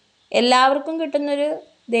എല്ലാവർക്കും കിട്ടുന്നൊരു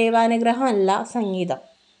ദൈവാനുഗ്രഹമല്ല സംഗീതം.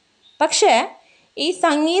 പക്ഷേ ഈ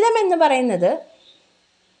സംഗീതം എന്ന് പറയുന്നത്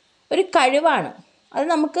ഒരു കഴിവാണ്. അത്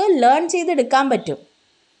നമുക്ക് ലേൺ ചെയ്തെടുക്കാൻ പറ്റും.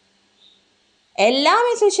 എല്ലാ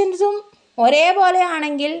മ്യൂസീഷ്യൻസും ഒരേപോലെ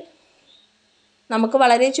ആണെങ്കിൽ നമുക്ക്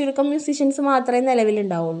വളരെ ചുരുക്കം മ്യൂസീഷ്യൻസ് മാത്രമേ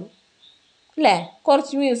നിലവിലുണ്ടാവുള്ളൂ, അല്ലേ?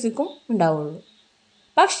 കുറച്ച് മ്യൂസിക്കും ഉണ്ടാവുള്ളൂ.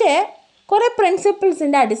 പക്ഷേ കുറേ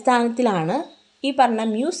പ്രിൻസിപ്പിൾസിൻ്റെ അടിസ്ഥാനത്തിലാണ് ഈ പറഞ്ഞ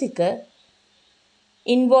മ്യൂസിക്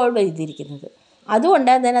ഇൻവോൾവ് ചെയ്തിരിക്കുന്നത്. അതുകൊണ്ട്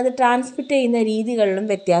തന്നെ അത് ട്രാൻസ്മിറ്റ് ചെയ്യുന്ന രീതികളിലും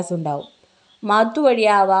വ്യത്യാസം ഉണ്ടാവും. മൗത്ത്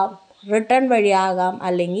വഴിയാവാം, റിട്ടേൺ വഴിയാകാം,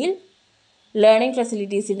 അല്ലെങ്കിൽ ലേണിംഗ്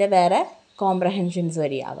ഫെസിലിറ്റീസിൻ്റെ വേറെ കോംപ്രഹെൻഷൻസ്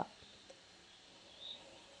വഴിയാവാം.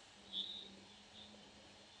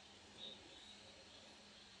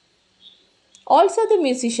 Also, the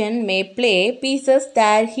musician may play pieces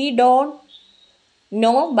that he don't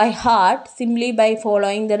know by heart simply by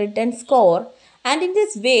following the written score, and in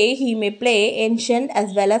this way he may play ancient as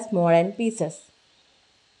well as modern pieces.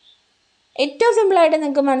 ഏറ്റവും സിമ്പിളായിട്ട്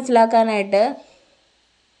നിങ്ങൾക്ക് മനസ്സിലാക്കാനായിട്ട്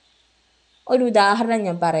ഒരു ഉദാഹരണം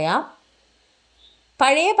ഞാൻ പറയാം.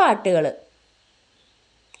 പഴയ പാട്ടുകൾ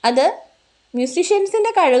അത്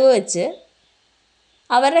മ്യൂസിഷ്യൻസിൻ്റെ കഴിവ് വെച്ച്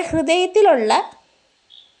അവരുടെ ഹൃദയത്തിലുള്ള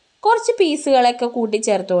കുറച്ച് പീസുകളൊക്കെ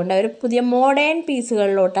കൂട്ടിച്ചേർത്തുകൊണ്ട് അവർ പുതിയ മോഡേൺ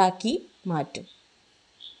പീസുകളിലോട്ടാക്കി മാറ്റും.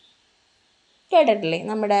 കേട്ടിട്ടില്ലേ?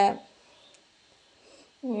 നമ്മുടെ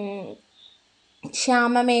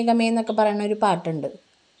ശ്യാമമേഘമേ എന്നൊക്കെ പറയുന്ന ഒരു പാട്ടുണ്ട്.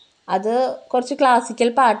 അത് കുറച്ച് ക്ലാസിക്കൽ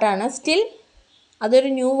പാട്ടാണ്. സ്റ്റിൽ അതൊരു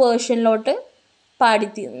ന്യൂ വേർഷനിലോട്ട് പാടി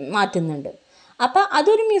മാറ്റുന്നുണ്ട്. അപ്പോൾ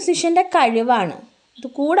അതൊരു മ്യൂസിഷ്യൻ്റെ കഴിവാണ്. ഇത്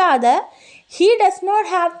കൂടാതെ he does not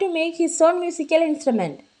have to make his own musical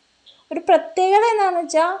instrument. ഒരു പ്രത്യേകത എന്താണെന്ന്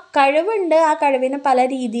വെച്ചാൽ കഴിവുണ്ട്, ആ കഴിവിനെ പല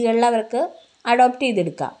രീതികളിൽ അവർക്ക് അഡോപ്റ്റ്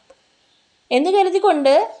ചെയ്തെടുക്കാം എന്ന്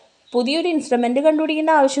കരുതിക്കൊണ്ട് പുതിയൊരു ഇൻസ്ട്രുമെൻറ്റ്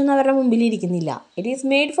കണ്ടുപിടിക്കേണ്ട ആവശ്യമൊന്നും അവരുടെ മുമ്പിൽ ഇരിക്കുന്നില്ല. It is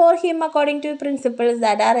made for him according to principles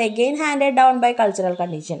that are again handed down by cultural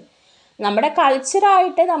condition. നമ്മുടെ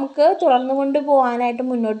കൾച്ചറായിട്ട് നമുക്ക് തുറന്നു കൊണ്ട് പോകാനായിട്ട്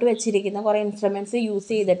മുന്നോട്ട് വെച്ചിരിക്കുന്ന കുറേ ഇൻസ്ട്രുമെൻറ്റ്സ് യൂസ്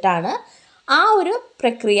ചെയ്തിട്ടാണ് ആ ഒരു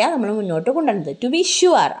പ്രക്രിയ നമ്മൾ മുന്നോട്ട് കൊണ്ടുവരുന്നത്. ടു ബി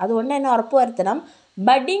ഷുവർ, അതുകൊണ്ട് തന്നെ ഉറപ്പ് വരുത്തണം,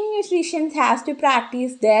 budding musicians has to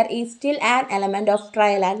practice there is still an element of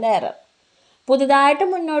trial and error. പുതുതായിട്ട്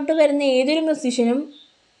മുന്നോട്ട് വരുന്ന ഏതൊരു മ്യൂസീഷ്യനും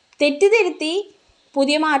തെറ്റിദ്ധരുത്തി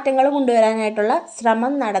പുതിയ മാറ്റങ്ങൾ കൊണ്ടുവരാനായിട്ടുള്ള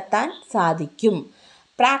ശ്രമം നടത്താൻ സാധിക്കും.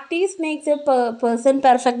 Practice makes A person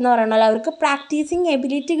perfect എന്ന് പറയുന്നത് അവർക്ക് പ്രാക്ടീസിങ്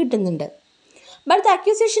എബിലിറ്റി കിട്ടുന്നുണ്ട്. But the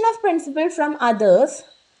acquisition of principle from others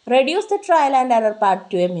reduce the trial and error part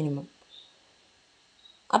two A minimum.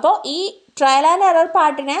 അപ്പോൾ ഈ ട്രയൽ ആൻഡ് എറർ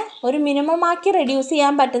പാർട്ടിനെ ഒരു മിനിമം ആക്കി റെഡ്യൂസ്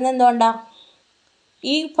ചെയ്യാൻ പറ്റുന്ന എന്തുകൊണ്ടാണ്?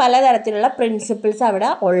 ഈ പലതരത്തിലുള്ള പ്രിൻസിപ്പിൾസ്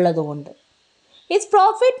അവിടെ ഉള്ളതുകൊണ്ട്. His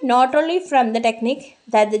profit not only from the technique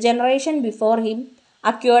that the generation before him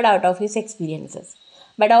acquired out of his experiences,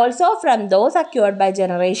 but also from those acquired by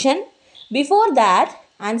generation before that,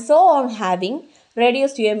 and so on, having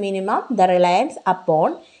reduced to a minimum the reliance upon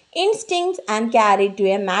instincts and carried to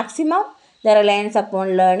a maximum the reliance upon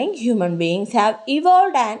learning. Human beings have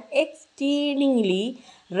evolved an exceedingly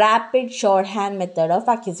rapid shorthand method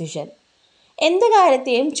of acquisition. എന്ത്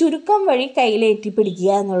കാര്യത്തെയും ചുരുക്കം വഴി കയ്യിലേറ്റിപ്പിടിക്കുക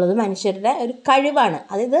എന്നുള്ളത് മനുഷ്യരുടെ ഒരു കഴിവാണ്.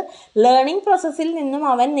 അതായത് learning പ്രോസസ്സിൽ നിന്നും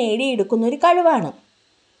അവൻ നേടിയെടുക്കുന്ന ഒരു കഴിവാണ്.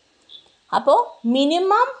 അപ്പോൾ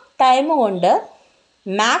മിനിമം ടൈം കൊണ്ട്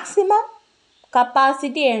മാക്സിമം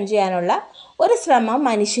കപ്പാസിറ്റി ഏൺ ചെയ്യാനുള്ള ഒരു ശ്രമം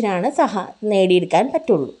മനുഷ്യനാണ് നേടിയെടുക്കാൻ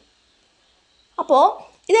പറ്റുള്ളൂ. അപ്പോൾ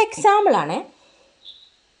ഇത് എക്സാമ്പിളാണ്.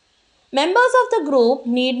 Members of the group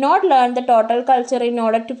need not learn the total culture in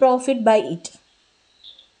order to profit by it.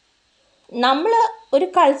 നമ്മൾ ഒരു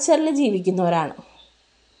കൾച്ചറിൽ ജീവിക്കുന്നവരാണ്.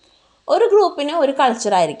 ഒരു ഗ്രൂപ്പിന് ഒരു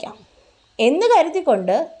കൾച്ചറായിരിക്കാം എന്ന്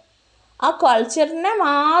കരുതിക്കൊണ്ട് ആ കൾച്ചറിനെ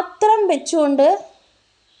മാത്രം വെച്ചുകൊണ്ട്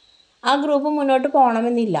ആ ഗ്രൂപ്പ് മുന്നോട്ട്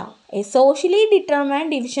പോകണമെന്നില്ല. A socially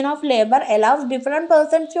determined division of labour allows different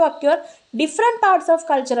persons to acquire different parts of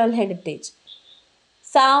cultural heritage.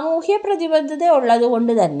 സാമൂഹ്യ പ്രതിബദ്ധത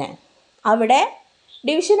ഉള്ളതുകൊണ്ട് തന്നെ അവിടെ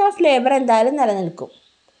ഡിവിഷൻ ഓഫ് ലേബർ എന്തായാലും നിലനിൽക്കും.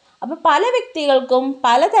 അപ്പോൾ പല വ്യക്തികൾക്കും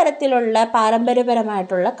പലതരത്തിലുള്ള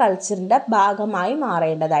പാരമ്പര്യപരമായിട്ടുള്ള കൾച്ചറിൻ്റെ ഭാഗമായി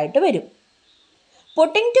മാറേണ്ടതായിട്ട് വരും.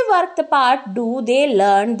 Putting to work the part do they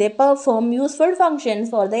learn they perform useful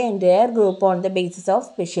functions for the entire group on the basis of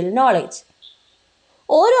special knowledge.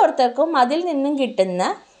 ഓരോരുത്തർക്കും അതിൽ നിന്നും കിട്ടുന്ന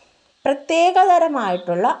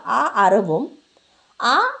പ്രത്യേകതരമായിട്ടുള്ള ആ അറിവും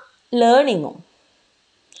ആ ലേണിങ്ങും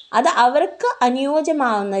അത് അവർക്ക്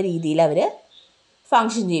അനുയോജ്യമാവുന്ന രീതിയിൽ അവർ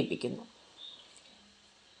function ചെയ്യിപ്പിക്കുന്നു.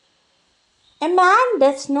 A man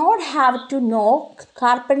does not have to know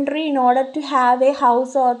carpentry in order to have a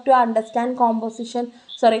house or to understand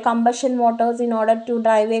combustion motors in order to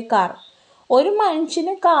drive a car. ഒരു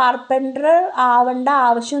മനുഷ്യന് കാർപ്പൻറ്റർ ആവേണ്ട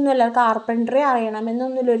ആവശ്യമൊന്നുമില്ല. കാർപ്പൻറ്ററി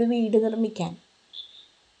അറിയണമെന്നൊന്നുമില്ല ഒരു വീട് നിർമ്മിക്കാൻ.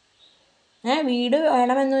 വീട്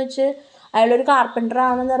വേണമെന്ന് വെച്ച് അയാളൊരു കാർപ്പൻറ്റർ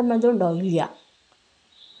ആവണമെന്ന് നിർബന്ധമുണ്ടോ? ഇല്ല.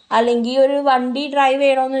 അല്ലെങ്കിൽ ഒരു വണ്ടി ഡ്രൈവ്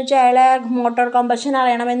ചെയ്യണമെന്ന് വെച്ചാൽ അയാളെ മോട്ടോർ കമ്പഷൻ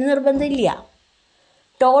അറിയണമെന്ന് നിർബന്ധമില്ല.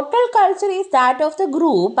 Total culture is that of the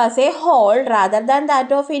group as a whole rather than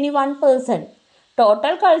that of any one person.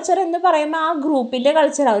 Total culture എന്ന് പറയുമ്പോൾ ആ ഗ്രൂപ്പിൻ്റെ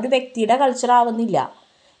കൾച്ചറാണ്, ഒരു വ്യക്തിയുടെ കൾച്ചർ ആവുന്നില്ല.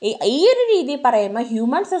 ഈ ഒരു രീതി പറയുമ്പോൾ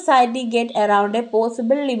human society get around A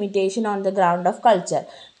possible limitation on the ground of culture.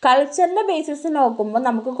 കൾച്ചറിൻ്റെ ബേസിസിൽ നോക്കുമ്പോൾ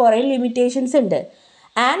നമുക്ക് കുറേ ലിമിറ്റേഷൻസ് ഉണ്ട്.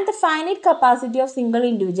 And the finite capacity of single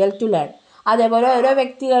individual to learn. അതേപോലെ ഓരോ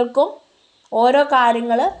വ്യക്തികൾക്കും ഓരോ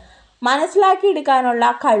കാര്യങ്ങൾ മനസ്സിലാക്കിയെടുക്കാനുള്ള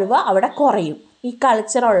കഴിവ് അവിടെ കുറയും ഈ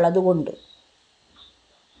കൾച്ചർ ഉള്ളത് കൊണ്ട്.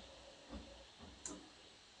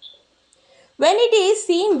 When it is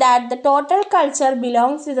seen that the total culture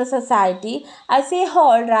belongs to the society as a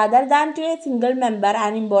whole rather than to a single member,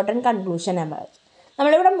 an important conclusion emerges.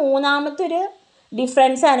 നമ്മളിവിടെ മൂന്നാമത്തെ ഒരു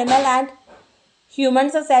ഡിഫറൻസ് അനിമൽ ആൻഡ് ഹ്യൂമൻ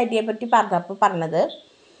സൊസൈറ്റിയെ പറ്റി പറഞ്ഞത്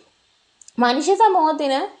മനുഷ്യ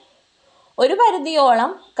സമൂഹത്തിന് ഒരു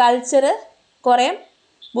പരിധിയോളം കൾച്ചർ കുറേ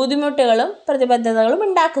ബുദ്ധിമുട്ടുകളും പ്രതിബദ്ധതകളും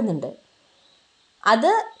ഉണ്ടാക്കുന്നുണ്ട്.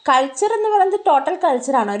 അത് കൾച്ചർ എന്ന് പറയുന്നത് ടോട്ടൽ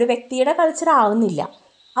കൾച്ചറാണ്, ഒരു വ്യക്തിയുടെ കൾച്ചർ ആവുന്നില്ല.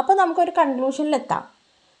 അപ്പോൾ നമുക്കൊരു കൺക്ലൂഷനിലെത്താം.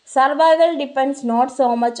 Survival depends not so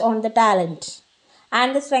much on the talent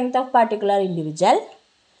and the strength of particular individual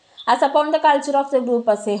as upon the culture of the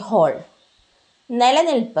group as A whole.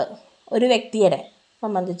 നിലനിൽപ്പ്, ഒരു വ്യക്തിയെ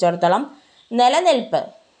സംബന്ധിച്ചിടത്തോളം നിലനിൽപ്പ്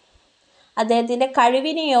അദ്ദേഹത്തിൻ്റെ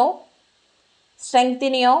കഴിവിനെയോ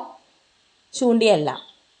സ്ട്രെങ്ത്തിനെയോ ചൂണ്ടിയല്ല.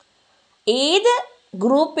 ഏത്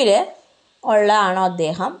ഗ്രൂപ്പിൽ ഉള്ളതാണോ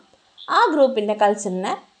അദ്ദേഹം, ആ ഗ്രൂപ്പിൻ്റെ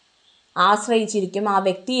കൾച്ചറിനെ ആശ്രയിച്ചിരിക്കും ആ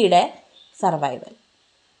വ്യക്തിയുടെ survival.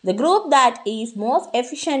 The group that is most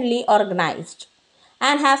efficiently organized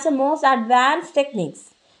and has the most advanced techniques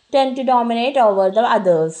tend to dominate over the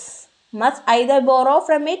others, must either borrow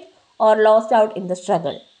from it or lost out in the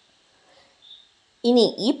struggle. ഇനി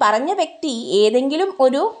ഈ പറഞ്ഞ വ്യക്തി ഏതെങ്കിലും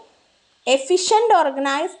ഒരു efficient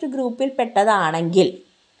organised ഗ്രൂപ്പിൽ പെട്ടതാണെങ്കിൽ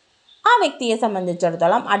ആ വ്യക്തിയെ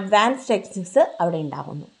സംബന്ധിച്ചിടത്തോളം അഡ്വാൻസ് ടെക്നിക്സ് അവിടെ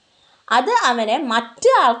ഉണ്ടാകുന്നു. അത് അവനെ മറ്റ്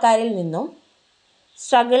ആൾക്കാരിൽ നിന്നും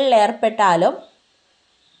സ്ട്രഗിളിൽ ഏർപ്പെട്ടാലും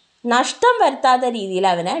നഷ്ടം വരുത്താത്ത രീതിയിൽ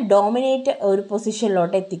അവനെ ഡോമിനേറ്റ് ഒരു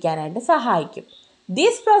പൊസിഷനിലോട്ട് എത്തിക്കാനായിട്ട് സഹായിക്കും.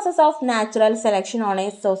 This process of natural selection on A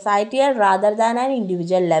societal rather than an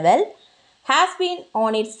individual level has been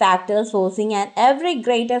on its factors forcing and every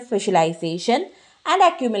greater specialisation and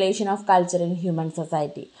accumulation of culture in human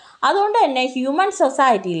society. അതുകൊണ്ട് തന്നെ human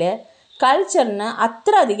സൊസൈറ്റിയിൽ കൾച്ചറിന്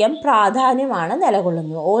അത്രയധികം പ്രാധാന്യമാണ്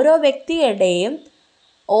നിലകൊള്ളുന്നത്. ഓരോ വ്യക്തിയുടെയും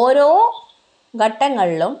ഓരോ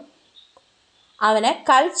ഘട്ടങ്ങളിലും അവനെ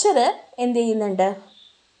കൾച്ചർ എന്ത് ചെയ്യുന്നുണ്ട്,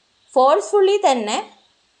 ഫോഴ്സ്ഫുള്ളി തന്നെ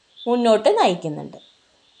മുന്നോട്ട് നയിക്കുന്നുണ്ട്.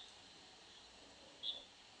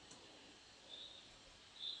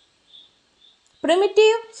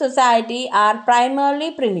 Primitive society are primarily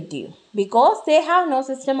primitive because they have no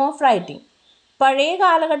system of writing. പഴയ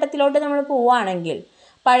കാലഘട്ടത്തിലോട്ട് നമ്മൾ പോവുകയാണെങ്കിൽ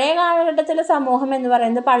പഴയ കാലഘട്ടത്തിലെ സമൂഹം എന്ന്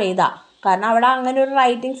പറയുന്നത് പഴയതാണ്. കാരണം അവിടെ അങ്ങനെ ഒരു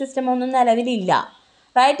റൈറ്റിംഗ് സിസ്റ്റം ഒന്നും നിലവിലില്ല.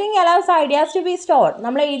 Writing allows ideas to be stored.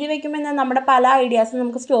 നമ്മൾ എഴുതി വയ്ക്കുമ്പോൾ നമ്മുടെ പല ഐഡിയാസും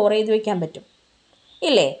നമുക്ക് സ്റ്റോർ ചെയ്ത് വയ്ക്കാൻ പറ്റും,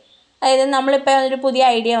 ഇല്ലേ? അതായത് നമ്മളിപ്പോൾ ഒരു പുതിയ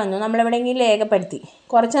ഐഡിയ വന്നു, നമ്മളെവിടെയെങ്കിലും രേഖപ്പെടുത്തി,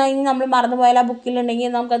 കുറച്ച് കഴിഞ്ഞ് നമ്മൾ മറന്നു പോയാൽ ആ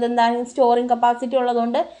ബുക്കിലുണ്ടെങ്കിൽ നമുക്കത് എന്തായാലും സ്റ്റോറിങ് കപ്പാസിറ്റി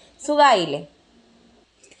ഉള്ളതുകൊണ്ട് സുഖമായില്ലേ.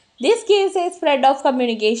 This gives a spread of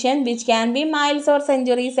communication which can be miles or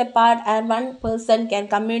centuries apart, and one person can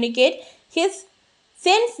communicate his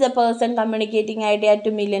sense the person communicating idea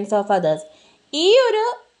to millions of others. ഈ ഒരു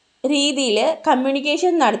രീതിയിൽ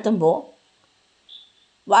കമ്മ്യൂണിക്കേഷൻ നടത്തുമ്പോൾ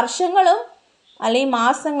വർഷങ്ങളും അല്ലെങ്കിൽ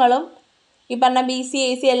മാസങ്ങളും ഈ പറഞ്ഞ BC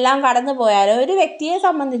AC എല്ലാം കടന്നു പോയാലും ഒരു വ്യക്തിയെ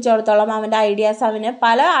സംബന്ധിച്ചിടത്തോളം അവൻ്റെ ഐഡിയാസ് അവന്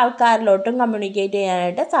പല ആൾക്കാരിലോട്ടും കമ്മ്യൂണിക്കേറ്റ്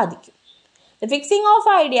ചെയ്യാനായിട്ട് സാധിക്കും. The fixing of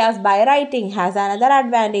ideas by writing has another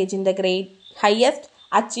advantage in the great highest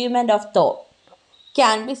achievement of thought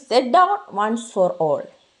can be set down once for all.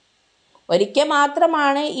 ഒരിക്കൽ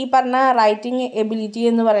മാത്രമാണ് ഈ പറഞ്ഞ റൈറ്റിംഗ് എബിലിറ്റി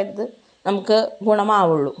എന്ന് പറയുന്നത് നമുക്ക്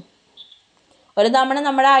ഗുണമാവുള്ളൂ. ഒരു തവണ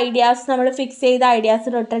നമ്മുടെ ഐഡിയാസ് നമ്മൾ ഫിക്സ് ചെയ്ത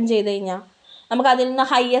ഐഡിയാസ് റിട്ടേൺ ചെയ്ത് കഴിഞ്ഞാൽ നമുക്ക് അതിൽ നിന്ന്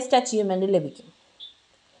ഹയസ്റ്റ് അച്ചീവ്മെൻറ്റ് ലഭിക്കും.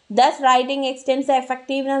 Thus writing extends the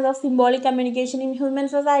effectiveness of symbolic communication in human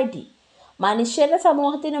society. മനുഷ്യരുടെ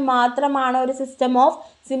സമൂഹത്തിന് മാത്രമാണ് ഒരു സിസ്റ്റം ഓഫ്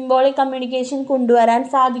സിംബോളിക് കമ്മ്യൂണിക്കേഷൻ കൊണ്ടുവരാൻ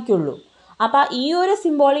സാധിക്കുള്ളൂ. അപ്പോൾ ഈ ഒരു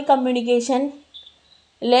സിംബോളിക്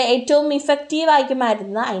കമ്മ്യൂണിക്കേഷനിൽ ഏറ്റവും ഇഫക്റ്റീവാക്കി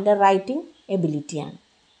മാറ്റുന്നത് അതിൻ്റെ റൈറ്റിംഗ് എബിലിറ്റിയാണ്.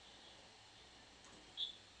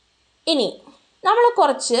 ഇനി നമ്മൾ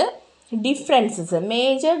കുറച്ച്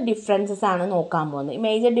മേജർ ഡിഫറൻസസ് ആണ് നോക്കാൻ പോകുന്നത്.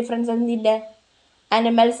 മേജർ ഡിഫറൻസ് എന്തിൻ്റെ?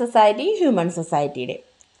 അനിമൽ സൊസൈറ്റി, ഹ്യൂമൻ സൊസൈറ്റിയുടെ.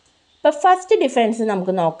 ഇപ്പോൾ ഫസ്റ്റ് ഡിഫറൻസ്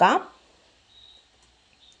നമുക്ക് നോക്കാം.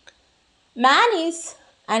 Man is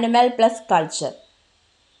animal plus culture.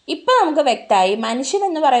 ഇപ്പം നമുക്ക് വ്യക്തമായി മനുഷ്യൻ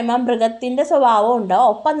എന്ന് പറയുമ്പോൾ മൃഗത്തിൻ്റെ സ്വഭാവം ഉണ്ട്,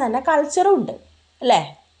 ഒപ്പം തന്നെ കൾച്ചറും ഉണ്ട്, അല്ലേ?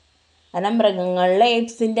 കാരണം മൃഗങ്ങളിലെ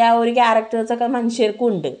ഏപ്സിൻ്റെ ആ ഒരു ക്യാരക്ടേഴ്സൊക്കെ മനുഷ്യർക്കും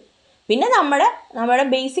ഉണ്ട്. പിന്നെ നമ്മുടെ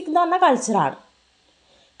ബേസിക് എന്ന് പറഞ്ഞാൽ കൾച്ചറാണ്.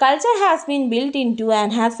 Culture has been built in two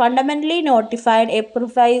and has fundamentally notified A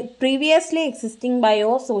previously existing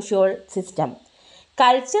bio social system.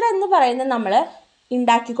 Culture എന്ന് പറയുന്നത് നമ്മൾ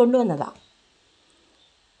ഉണ്ടാക്കിക്കൊണ്ടു വന്നതാണ്.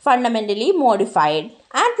 Fundamentally modified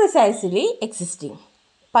and precisely existing.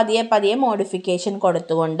 പതിയെ മോഡിഫിക്കേഷൻ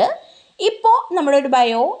കൊടുത്തുകൊണ്ട് ഇപ്പോൾ നമ്മുടെ ഒരു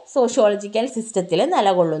ബയോ സോഷ്യോളജിക്കൽ സിസ്റ്റത്തിൽ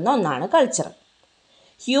നിലകൊള്ളുന്ന ഒന്നാണ് culture.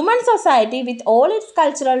 Human society with all it's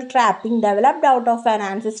cultural trapping developed out of an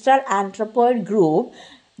ancestral ആന്ത്രോപോയിഡ് group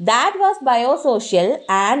that was biosocial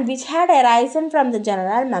and which had arisen from the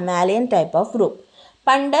general mammalian type of group.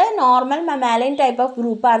 പണ്ട് normal mammalian type of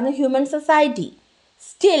ഗ്രൂപ്പായിരുന്നു human society.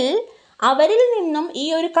 Still അവരിൽ നിന്നും ഈ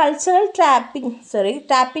ഒരു cultural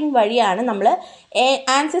trapping വഴിയാണ് നമ്മൾ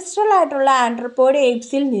ancestral ആയിട്ടുള്ള ആന്ത്രോപോയിഡ്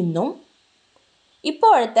ഏപ്സിൽ നിന്നും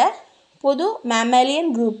ഇപ്പോഴത്തെ പൊതു മാമാലിയൻ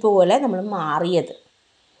ഗ്രൂപ്പ് പോലെ നമ്മൾ മാറിയത്.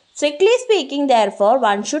 Strictly speaking therefore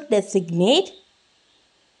one should designate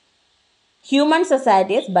human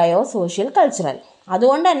society is bio social cultural.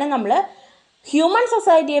 അതുകൊണ്ട് തന്നെ നമ്മൾ ഹ്യൂമൻ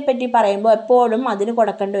സൊസൈറ്റിയെ പറ്റി പറയുമ്പോൾ എപ്പോഴും അതിന്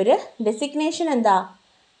കൊടുക്കേണ്ട ഒരു ഡെസിഗ്നേഷൻ എന്താ?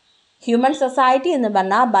 ഹ്യൂമൻ സൊസൈറ്റി എന്ന്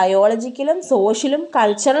പറഞ്ഞാൽ ബയോളജിക്കലും സോഷ്യലും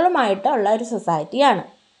കൾച്ചറലുമായിട്ടുള്ള ഒരു സൊസൈറ്റിയാണ്.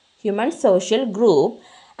 Human social group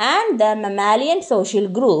and the mammalian social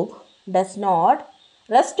group does not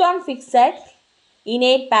rest on fixed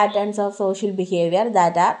innate patterns of social behaviour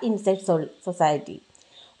that are insect society.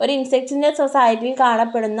 ഒരു ഇൻസെക്ട്സിൻ്റെ സൊസൈറ്റിയിൽ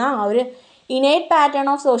കാണപ്പെടുന്ന ആ ഒരു innate pattern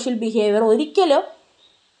of social behaviour ഒരിക്കലും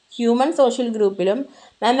ഹ്യൂമൻ സോഷ്യൽ ഗ്രൂപ്പിലും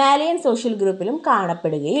മമാലിയൻ സോഷ്യൽ ഗ്രൂപ്പിലും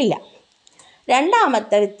കാണപ്പെടുകയില്ല.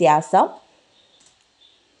 രണ്ടാമത്തെ വ്യത്യാസം,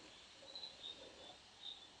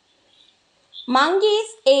 monkeys,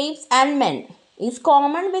 apes and men is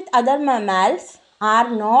common with other mammals are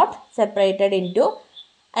not separated into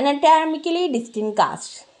anatomically distinct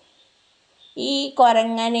castes. ഈ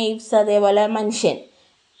കുരങ്ങൻ, എയ്പ്സ്, അതേപോലെ മനുഷ്യൻ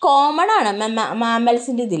കോമൺ ആണ്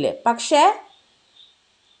മാമൽസിൻ്റെ ഇതിൽ. പക്ഷേ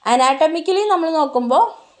അനാറ്റമിക്കലി നമ്മൾ നോക്കുമ്പോൾ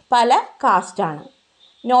പല കാസ്റ്റാണ്.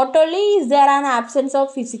 Not only is there an absence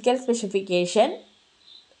of physical specification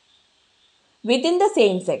within the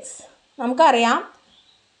same sex. നമുക്കറിയാം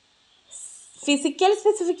ഫിസിക്കൽ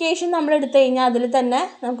സ്പെസിഫിക്കേഷൻ നമ്മൾ എടുത്തു കഴിഞ്ഞാൽ അതിൽ തന്നെ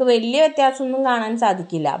നമുക്ക് വലിയ വ്യത്യാസമൊന്നും കാണാൻ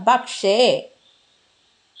സാധിക്കില്ല. പക്ഷേ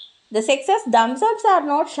the sexes themselves are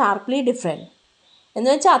not sharply different എന്ന്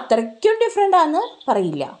വെച്ചാൽ അത്രയ്ക്കും ഡിഫറെൻ്റ് ആണെന്ന്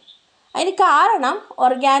പറയില്ല. അതിന് കാരണം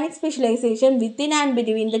organic specialisation within and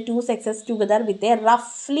between the two sexes together with a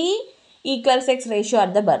റഫ്ലി equal sex ratio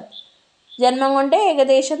at the birth. ജന്മം കൊണ്ട്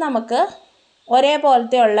ഏകദേശം നമുക്ക്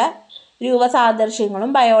ഒരേപോലത്തെയുള്ള രൂപസാദൃശ്യങ്ങളും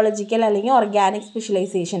ബയോളജിക്കൽ അല്ലെങ്കിൽ ഓർഗാനിക്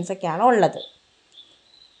സ്പെഷ്യലൈസേഷൻസ് ഒക്കെയാണ് ഉള്ളത്.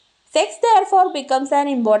 Sex therefore becomes an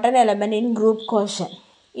important element in group caution.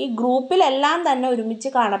 ഈ ഗ്രൂപ്പിലെല്ലാം തന്നെ ഒരുമിച്ച്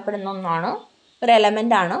കാണപ്പെടുന്ന ഒന്നാണ്, ഒരു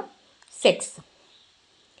എലമെൻ്റാണ് sex.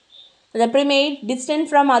 The primate, distinct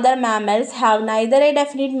from other mammals, have neither a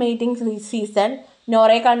definite mating season nor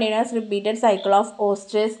a continuous repeated cycle of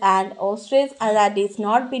oestrus and that is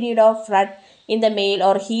not period of rut in the male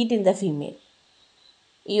or heat in the female.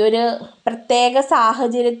 ഈ ഒരു പ്രത്യേക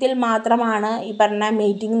സാഹചര്യത്തിൽ മാത്രമാണ് ഈ പറഞ്ഞ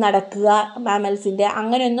meeting നടക്കുക മാമൽസിൻ്റെ,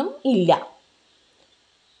 അങ്ങനെയൊന്നും ഇല്ല.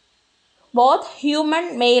 Both human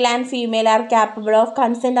male and female are capable of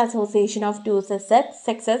consent association of two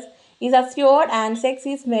sexes is assured and sex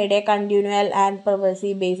is made a continual and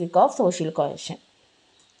pervasive basic of social cohesion.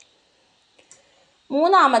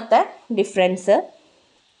 മൂന്നാമത്തെ difference,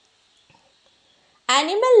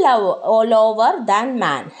 animal lower than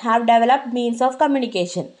man have developed means of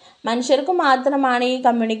communication. മനുഷ്യർക്ക് മാത്രമാണ് ഈ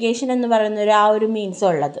communication എന്ന് പറയുന്ന ആ ഒരു means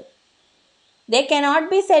ഉള്ളത്. They cannot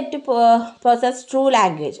be said to possess true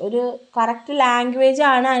language. ഒരു കറക്റ്റ് ലാംഗ്വേജ്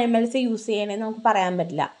ആണ് അനിമൽസ് യൂസ് ചെയ്യണമെന്ന് നമുക്ക് പറയാൻ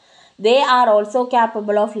പറ്റില്ല. They are also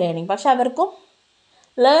capable of learning. പക്ഷെ അവർക്കും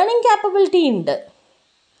ലേണിംഗ് ക്യാപ്പബിലിറ്റി ഉണ്ട്.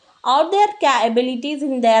 Out their abilities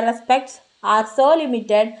in their respects are so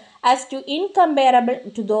limited as to incomparable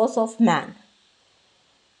to those of man.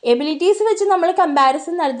 Abilities വെച്ച് നമ്മൾ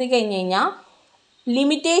കമ്പാരിസൺ നടത്തി കഴിഞ്ഞ് കഴിഞ്ഞാൽ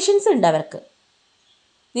ലിമിറ്റേഷൻസ് ഉണ്ട് അവർക്ക്.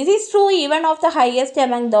 This is true even of the highest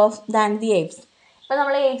among those than the apes. ഇപ്പോൾ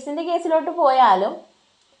നമ്മൾ എയ്പ്സിൻ്റെ കേസിലോട്ട് പോയാലും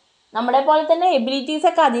നമ്മളെ പോലെ തന്നെ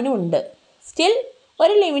എബിലിറ്റീസൊക്കെ അതിനുണ്ട്. സ്റ്റിൽ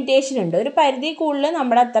ഒരു ലിമിറ്റേഷൻ ഉണ്ട്, ഒരു പരിധി കൂടുതൽ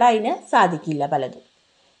നമ്മുടെ അത്ര അതിന് സാധിക്കില്ല പലതും.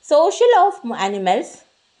 Social of animals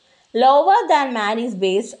lower than man is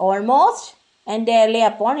based almost entirely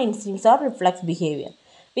upon instincts or reflux behaviour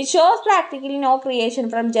which shows practically no creation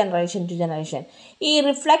from generation to generation. ഈ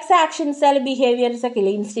റിഫ്ലക്സ് ആക്ഷൻസ് അല്ലെങ്കിൽ ബിഹേവിയേഴ്സ് ഒക്കെ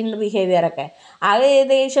ഇല്ലേ, ഇൻസ്റ്റിങ് ബിഹേവിയറൊക്കെ, അത്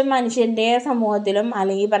ഏകദേശം മനുഷ്യൻ്റെ സമൂഹത്തിലും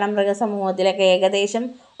അല്ലെങ്കിൽ പറഞ്ഞ മൃഗസമൂഹത്തിലൊക്കെ ഏകദേശം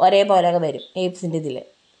ഒരേപോലെ വരും എയ്പ്സിൻ്റെ ഇതിൽ.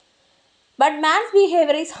 But man's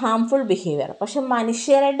behaviour is harmful behaviour. പക്ഷെ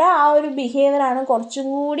മനുഷ്യരുടെ ആ ഒരു ബിഹേവിയറാണ് കുറച്ചും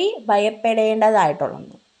കൂടി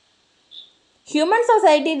ഭയപ്പെടേണ്ടതായിട്ടുള്ളത്. Human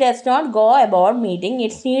society does not go about meeting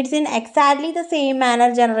it's needs in exactly the same manor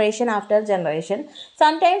generation after generation,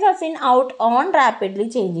 sometimes as in out on rapidly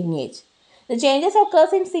changing age. The changes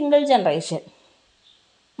occurs in single generation.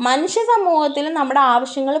 മനുഷ്യ സമൂഹത്തിൽ നമ്മുടെ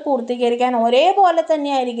ആവശ്യങ്ങൾ പൂർത്തീകരിക്കാൻ ഒരേപോലെ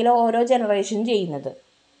തന്നെയായിരിക്കില്ല ഓരോ generation ചെയ്യുന്നത്.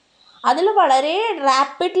 അതിൽ വളരെ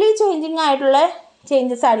റാപ്പിഡ്ലി ചേഞ്ചിങ് ആയിട്ടുള്ള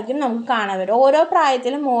ചേഞ്ചസ് ആയിരിക്കും നമുക്ക് കാണാൻ പറ്റും. ഓരോ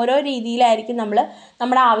പ്രായത്തിലും ഓരോ രീതിയിലായിരിക്കും നമ്മൾ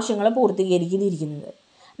നമ്മുടെ ആവശ്യങ്ങൾ പൂർത്തീകരിക്കുന്നിരിക്കുന്നത്.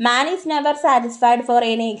 Man is never satisfied for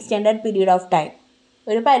any extended period of time.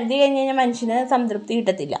 ഒരു പരിധി കഴിഞ്ഞ് കഴിഞ്ഞാൽ മനുഷ്യന് സംതൃപ്തി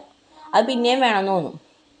കിട്ടത്തില്ല, അത് പിന്നെയും വേണമെന്ന് തോന്നും.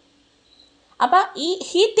 അപ്പോൾ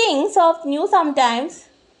he things of new sometimes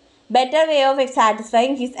better way of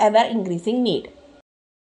satisfying his ever increasing need.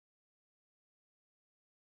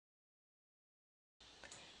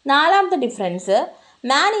 നാലാമത്തെ difference,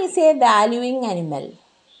 man is A valuing animal.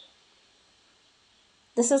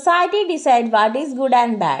 The society decide what is good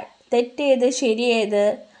and bad. തെറ്റേത്, ശരിയേത്,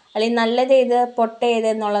 അല്ലെങ്കിൽ നല്ലതേത്, പൊട്ടേത്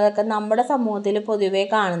എന്നുള്ളതൊക്കെ നമ്മുടെ സമൂഹത്തിൽ പൊതുവേ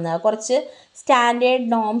കാണുന്നത് കുറച്ച് സ്റ്റാൻഡേർഡ്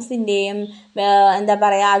നോംസിൻ്റെയും എന്താ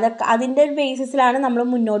പറയുക, അതൊക്കെ അതിൻ്റെ ഒരു ബേസിസിലാണ് നമ്മൾ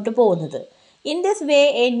മുന്നോട്ട് പോകുന്നത്. In this way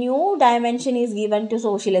A new dimension is given to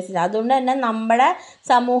socialism. അതുകൊണ്ട് തന്നെ നമ്മുടെ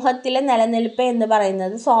സമൂഹത്തിലെ നിലനിൽപ്പ് എന്ന്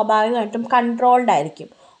പറയുന്നത് സ്വാഭാവികമായിട്ടും കൺട്രോൾഡ് ആയിരിക്കും.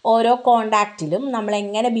 ഓരോ കോണ്ടാക്റ്റിലും നമ്മൾ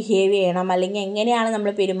എങ്ങനെ ബിഹേവ് ചെയ്യണം അല്ലെങ്കിൽ എങ്ങനെയാണ്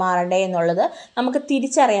നമ്മൾ പെരുമാറേണ്ടത് എന്നുള്ളത് നമുക്ക്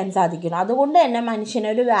തിരിച്ചറിയാൻ സാധിക്കുന്നു. അതുകൊണ്ട് തന്നെ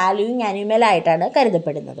മനുഷ്യനൊരു വാല്യൂയിങ് ആനിമലായിട്ടാണ്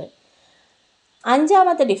കരുതപ്പെടുന്നത്.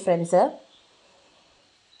 അഞ്ചാമത്തെ difference,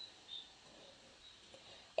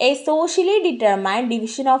 a socially determined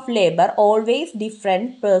division of labor always different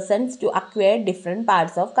persons to acquire different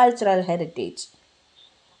parts of cultural heritage.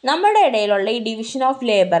 നമ്മുടെ ഇടയിലുള്ള ഈ ഡിവിഷൻ ഓഫ്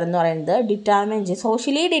ലേബർ എന്ന് പറയുന്നത്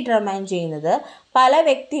സോഷ്യലി ഡിറ്റർമൈൻ ചെയ്യുന്നത് പല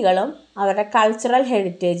വ്യക്തികളും അവരുടെ കൾച്ചറൽ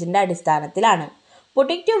ഹെറിറ്റേജിൻ്റെ അടിസ്ഥാനത്തിലാണ്.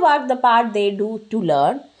 Putting to work the part they do to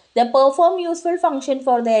learn the perform useful function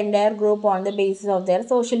for the entire group on the basis of their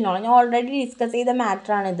social knowledge. Already discuss ചെയ്ത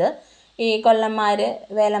മാറ്ററാണിത്. ഈ കൊല്ലന്മാർ,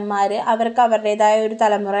 വേലന്മാർ അവർക്ക് അവരുടേതായ ഒരു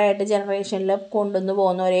തലമുറയായിട്ട് ജനറേഷനിൽ കൊണ്ടുവന്നു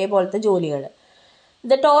പോകുന്ന ഒരേപോലത്തെ ജോലികൾ.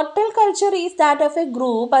 The total culture is that of A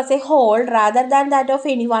group as A whole rather than that of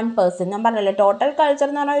any one person. ഞാൻ പറഞ്ഞല്ലോ, ടോട്ടൽ കൾച്ചർ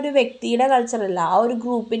എന്ന് പറഞ്ഞാൽ ഒരു വ്യക്തിയുടെ കൾച്ചറല്ല, ആ ഒരു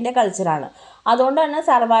ഗ്രൂപ്പിൻ്റെ കൾച്ചറാണ്. അതുകൊണ്ട് തന്നെ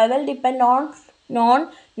survival depend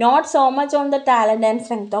not so much on the talent and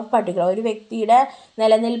strength of particular. ഒരു വ്യക്തിയുടെ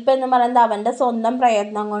നിലനിൽപ്പ് എന്ന് പറയുന്നത് അവൻ്റെ സ്വന്തം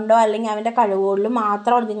പ്രയത്നം കൊണ്ടോ അല്ലെങ്കിൽ അവൻ്റെ കഴിവുകളിലും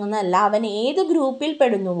മാത്രം ഒതുങ്ങുന്നതല്ല. അവൻ ഏത് ഗ്രൂപ്പിൽ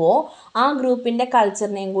പെടുന്നുവോ ആ ഗ്രൂപ്പിൻ്റെ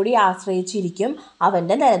കൾച്ചറിനെയും കൂടി ആശ്രയിച്ചിരിക്കും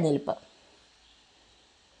അവൻ്റെ നിലനിൽപ്പ്.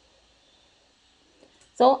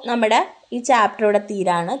 സോ നമ്മുടെ ഈ ചാപ്റ്റർ ഇവിടെ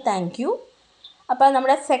തീരാണ്. Thank you. അപ്പോൾ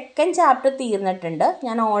നമ്മുടെ സെക്കൻഡ് ചാപ്റ്റർ തീർന്നിട്ടുണ്ട്.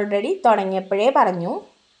 ഞാൻ ഓൾറെഡി തുടങ്ങിയപ്പോഴേ പറഞ്ഞു,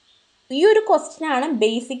 ഈ ഒരു ക്വസ്റ്റ്യനാണ്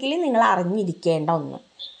ബേസിക്കലി നിങ്ങൾ അറിഞ്ഞിരിക്കേണ്ട ഒന്ന്.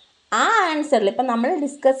 ആ ആൻസറിൽ ഇപ്പം നമ്മൾ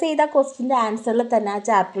ഡിസ്കസ് ചെയ്ത ക്വസ്റ്റ്യൻ്റെ ആൻസറിൽ തന്നെ ആ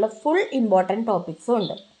ചാപ്റ്ററിൽ ഫുൾ ഇമ്പോർട്ടൻറ്റ് ടോപ്പിക്സും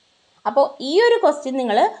ഉണ്ട്. അപ്പോൾ ഈ ഒരു ക്വസ്റ്റ്യൻ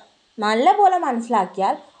നിങ്ങൾ നല്ലപോലെ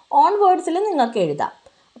മനസ്സിലാക്കിയാൽ ഓൺ വേർഡ്സിൽ നിങ്ങൾക്ക് എഴുതാം.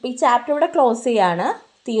 അപ്പോൾ ഈ ചാപ്റ്റർ ഇവിടെ ക്ലോസ് ചെയ്യാണ്,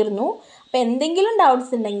 തീർന്നു. അപ്പോൾ എന്തെങ്കിലും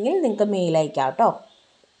ഡൗട്ട്സ് ഉണ്ടെങ്കിൽ നിങ്ങൾക്ക് മെയിൽ അയക്കാം കേട്ടോ.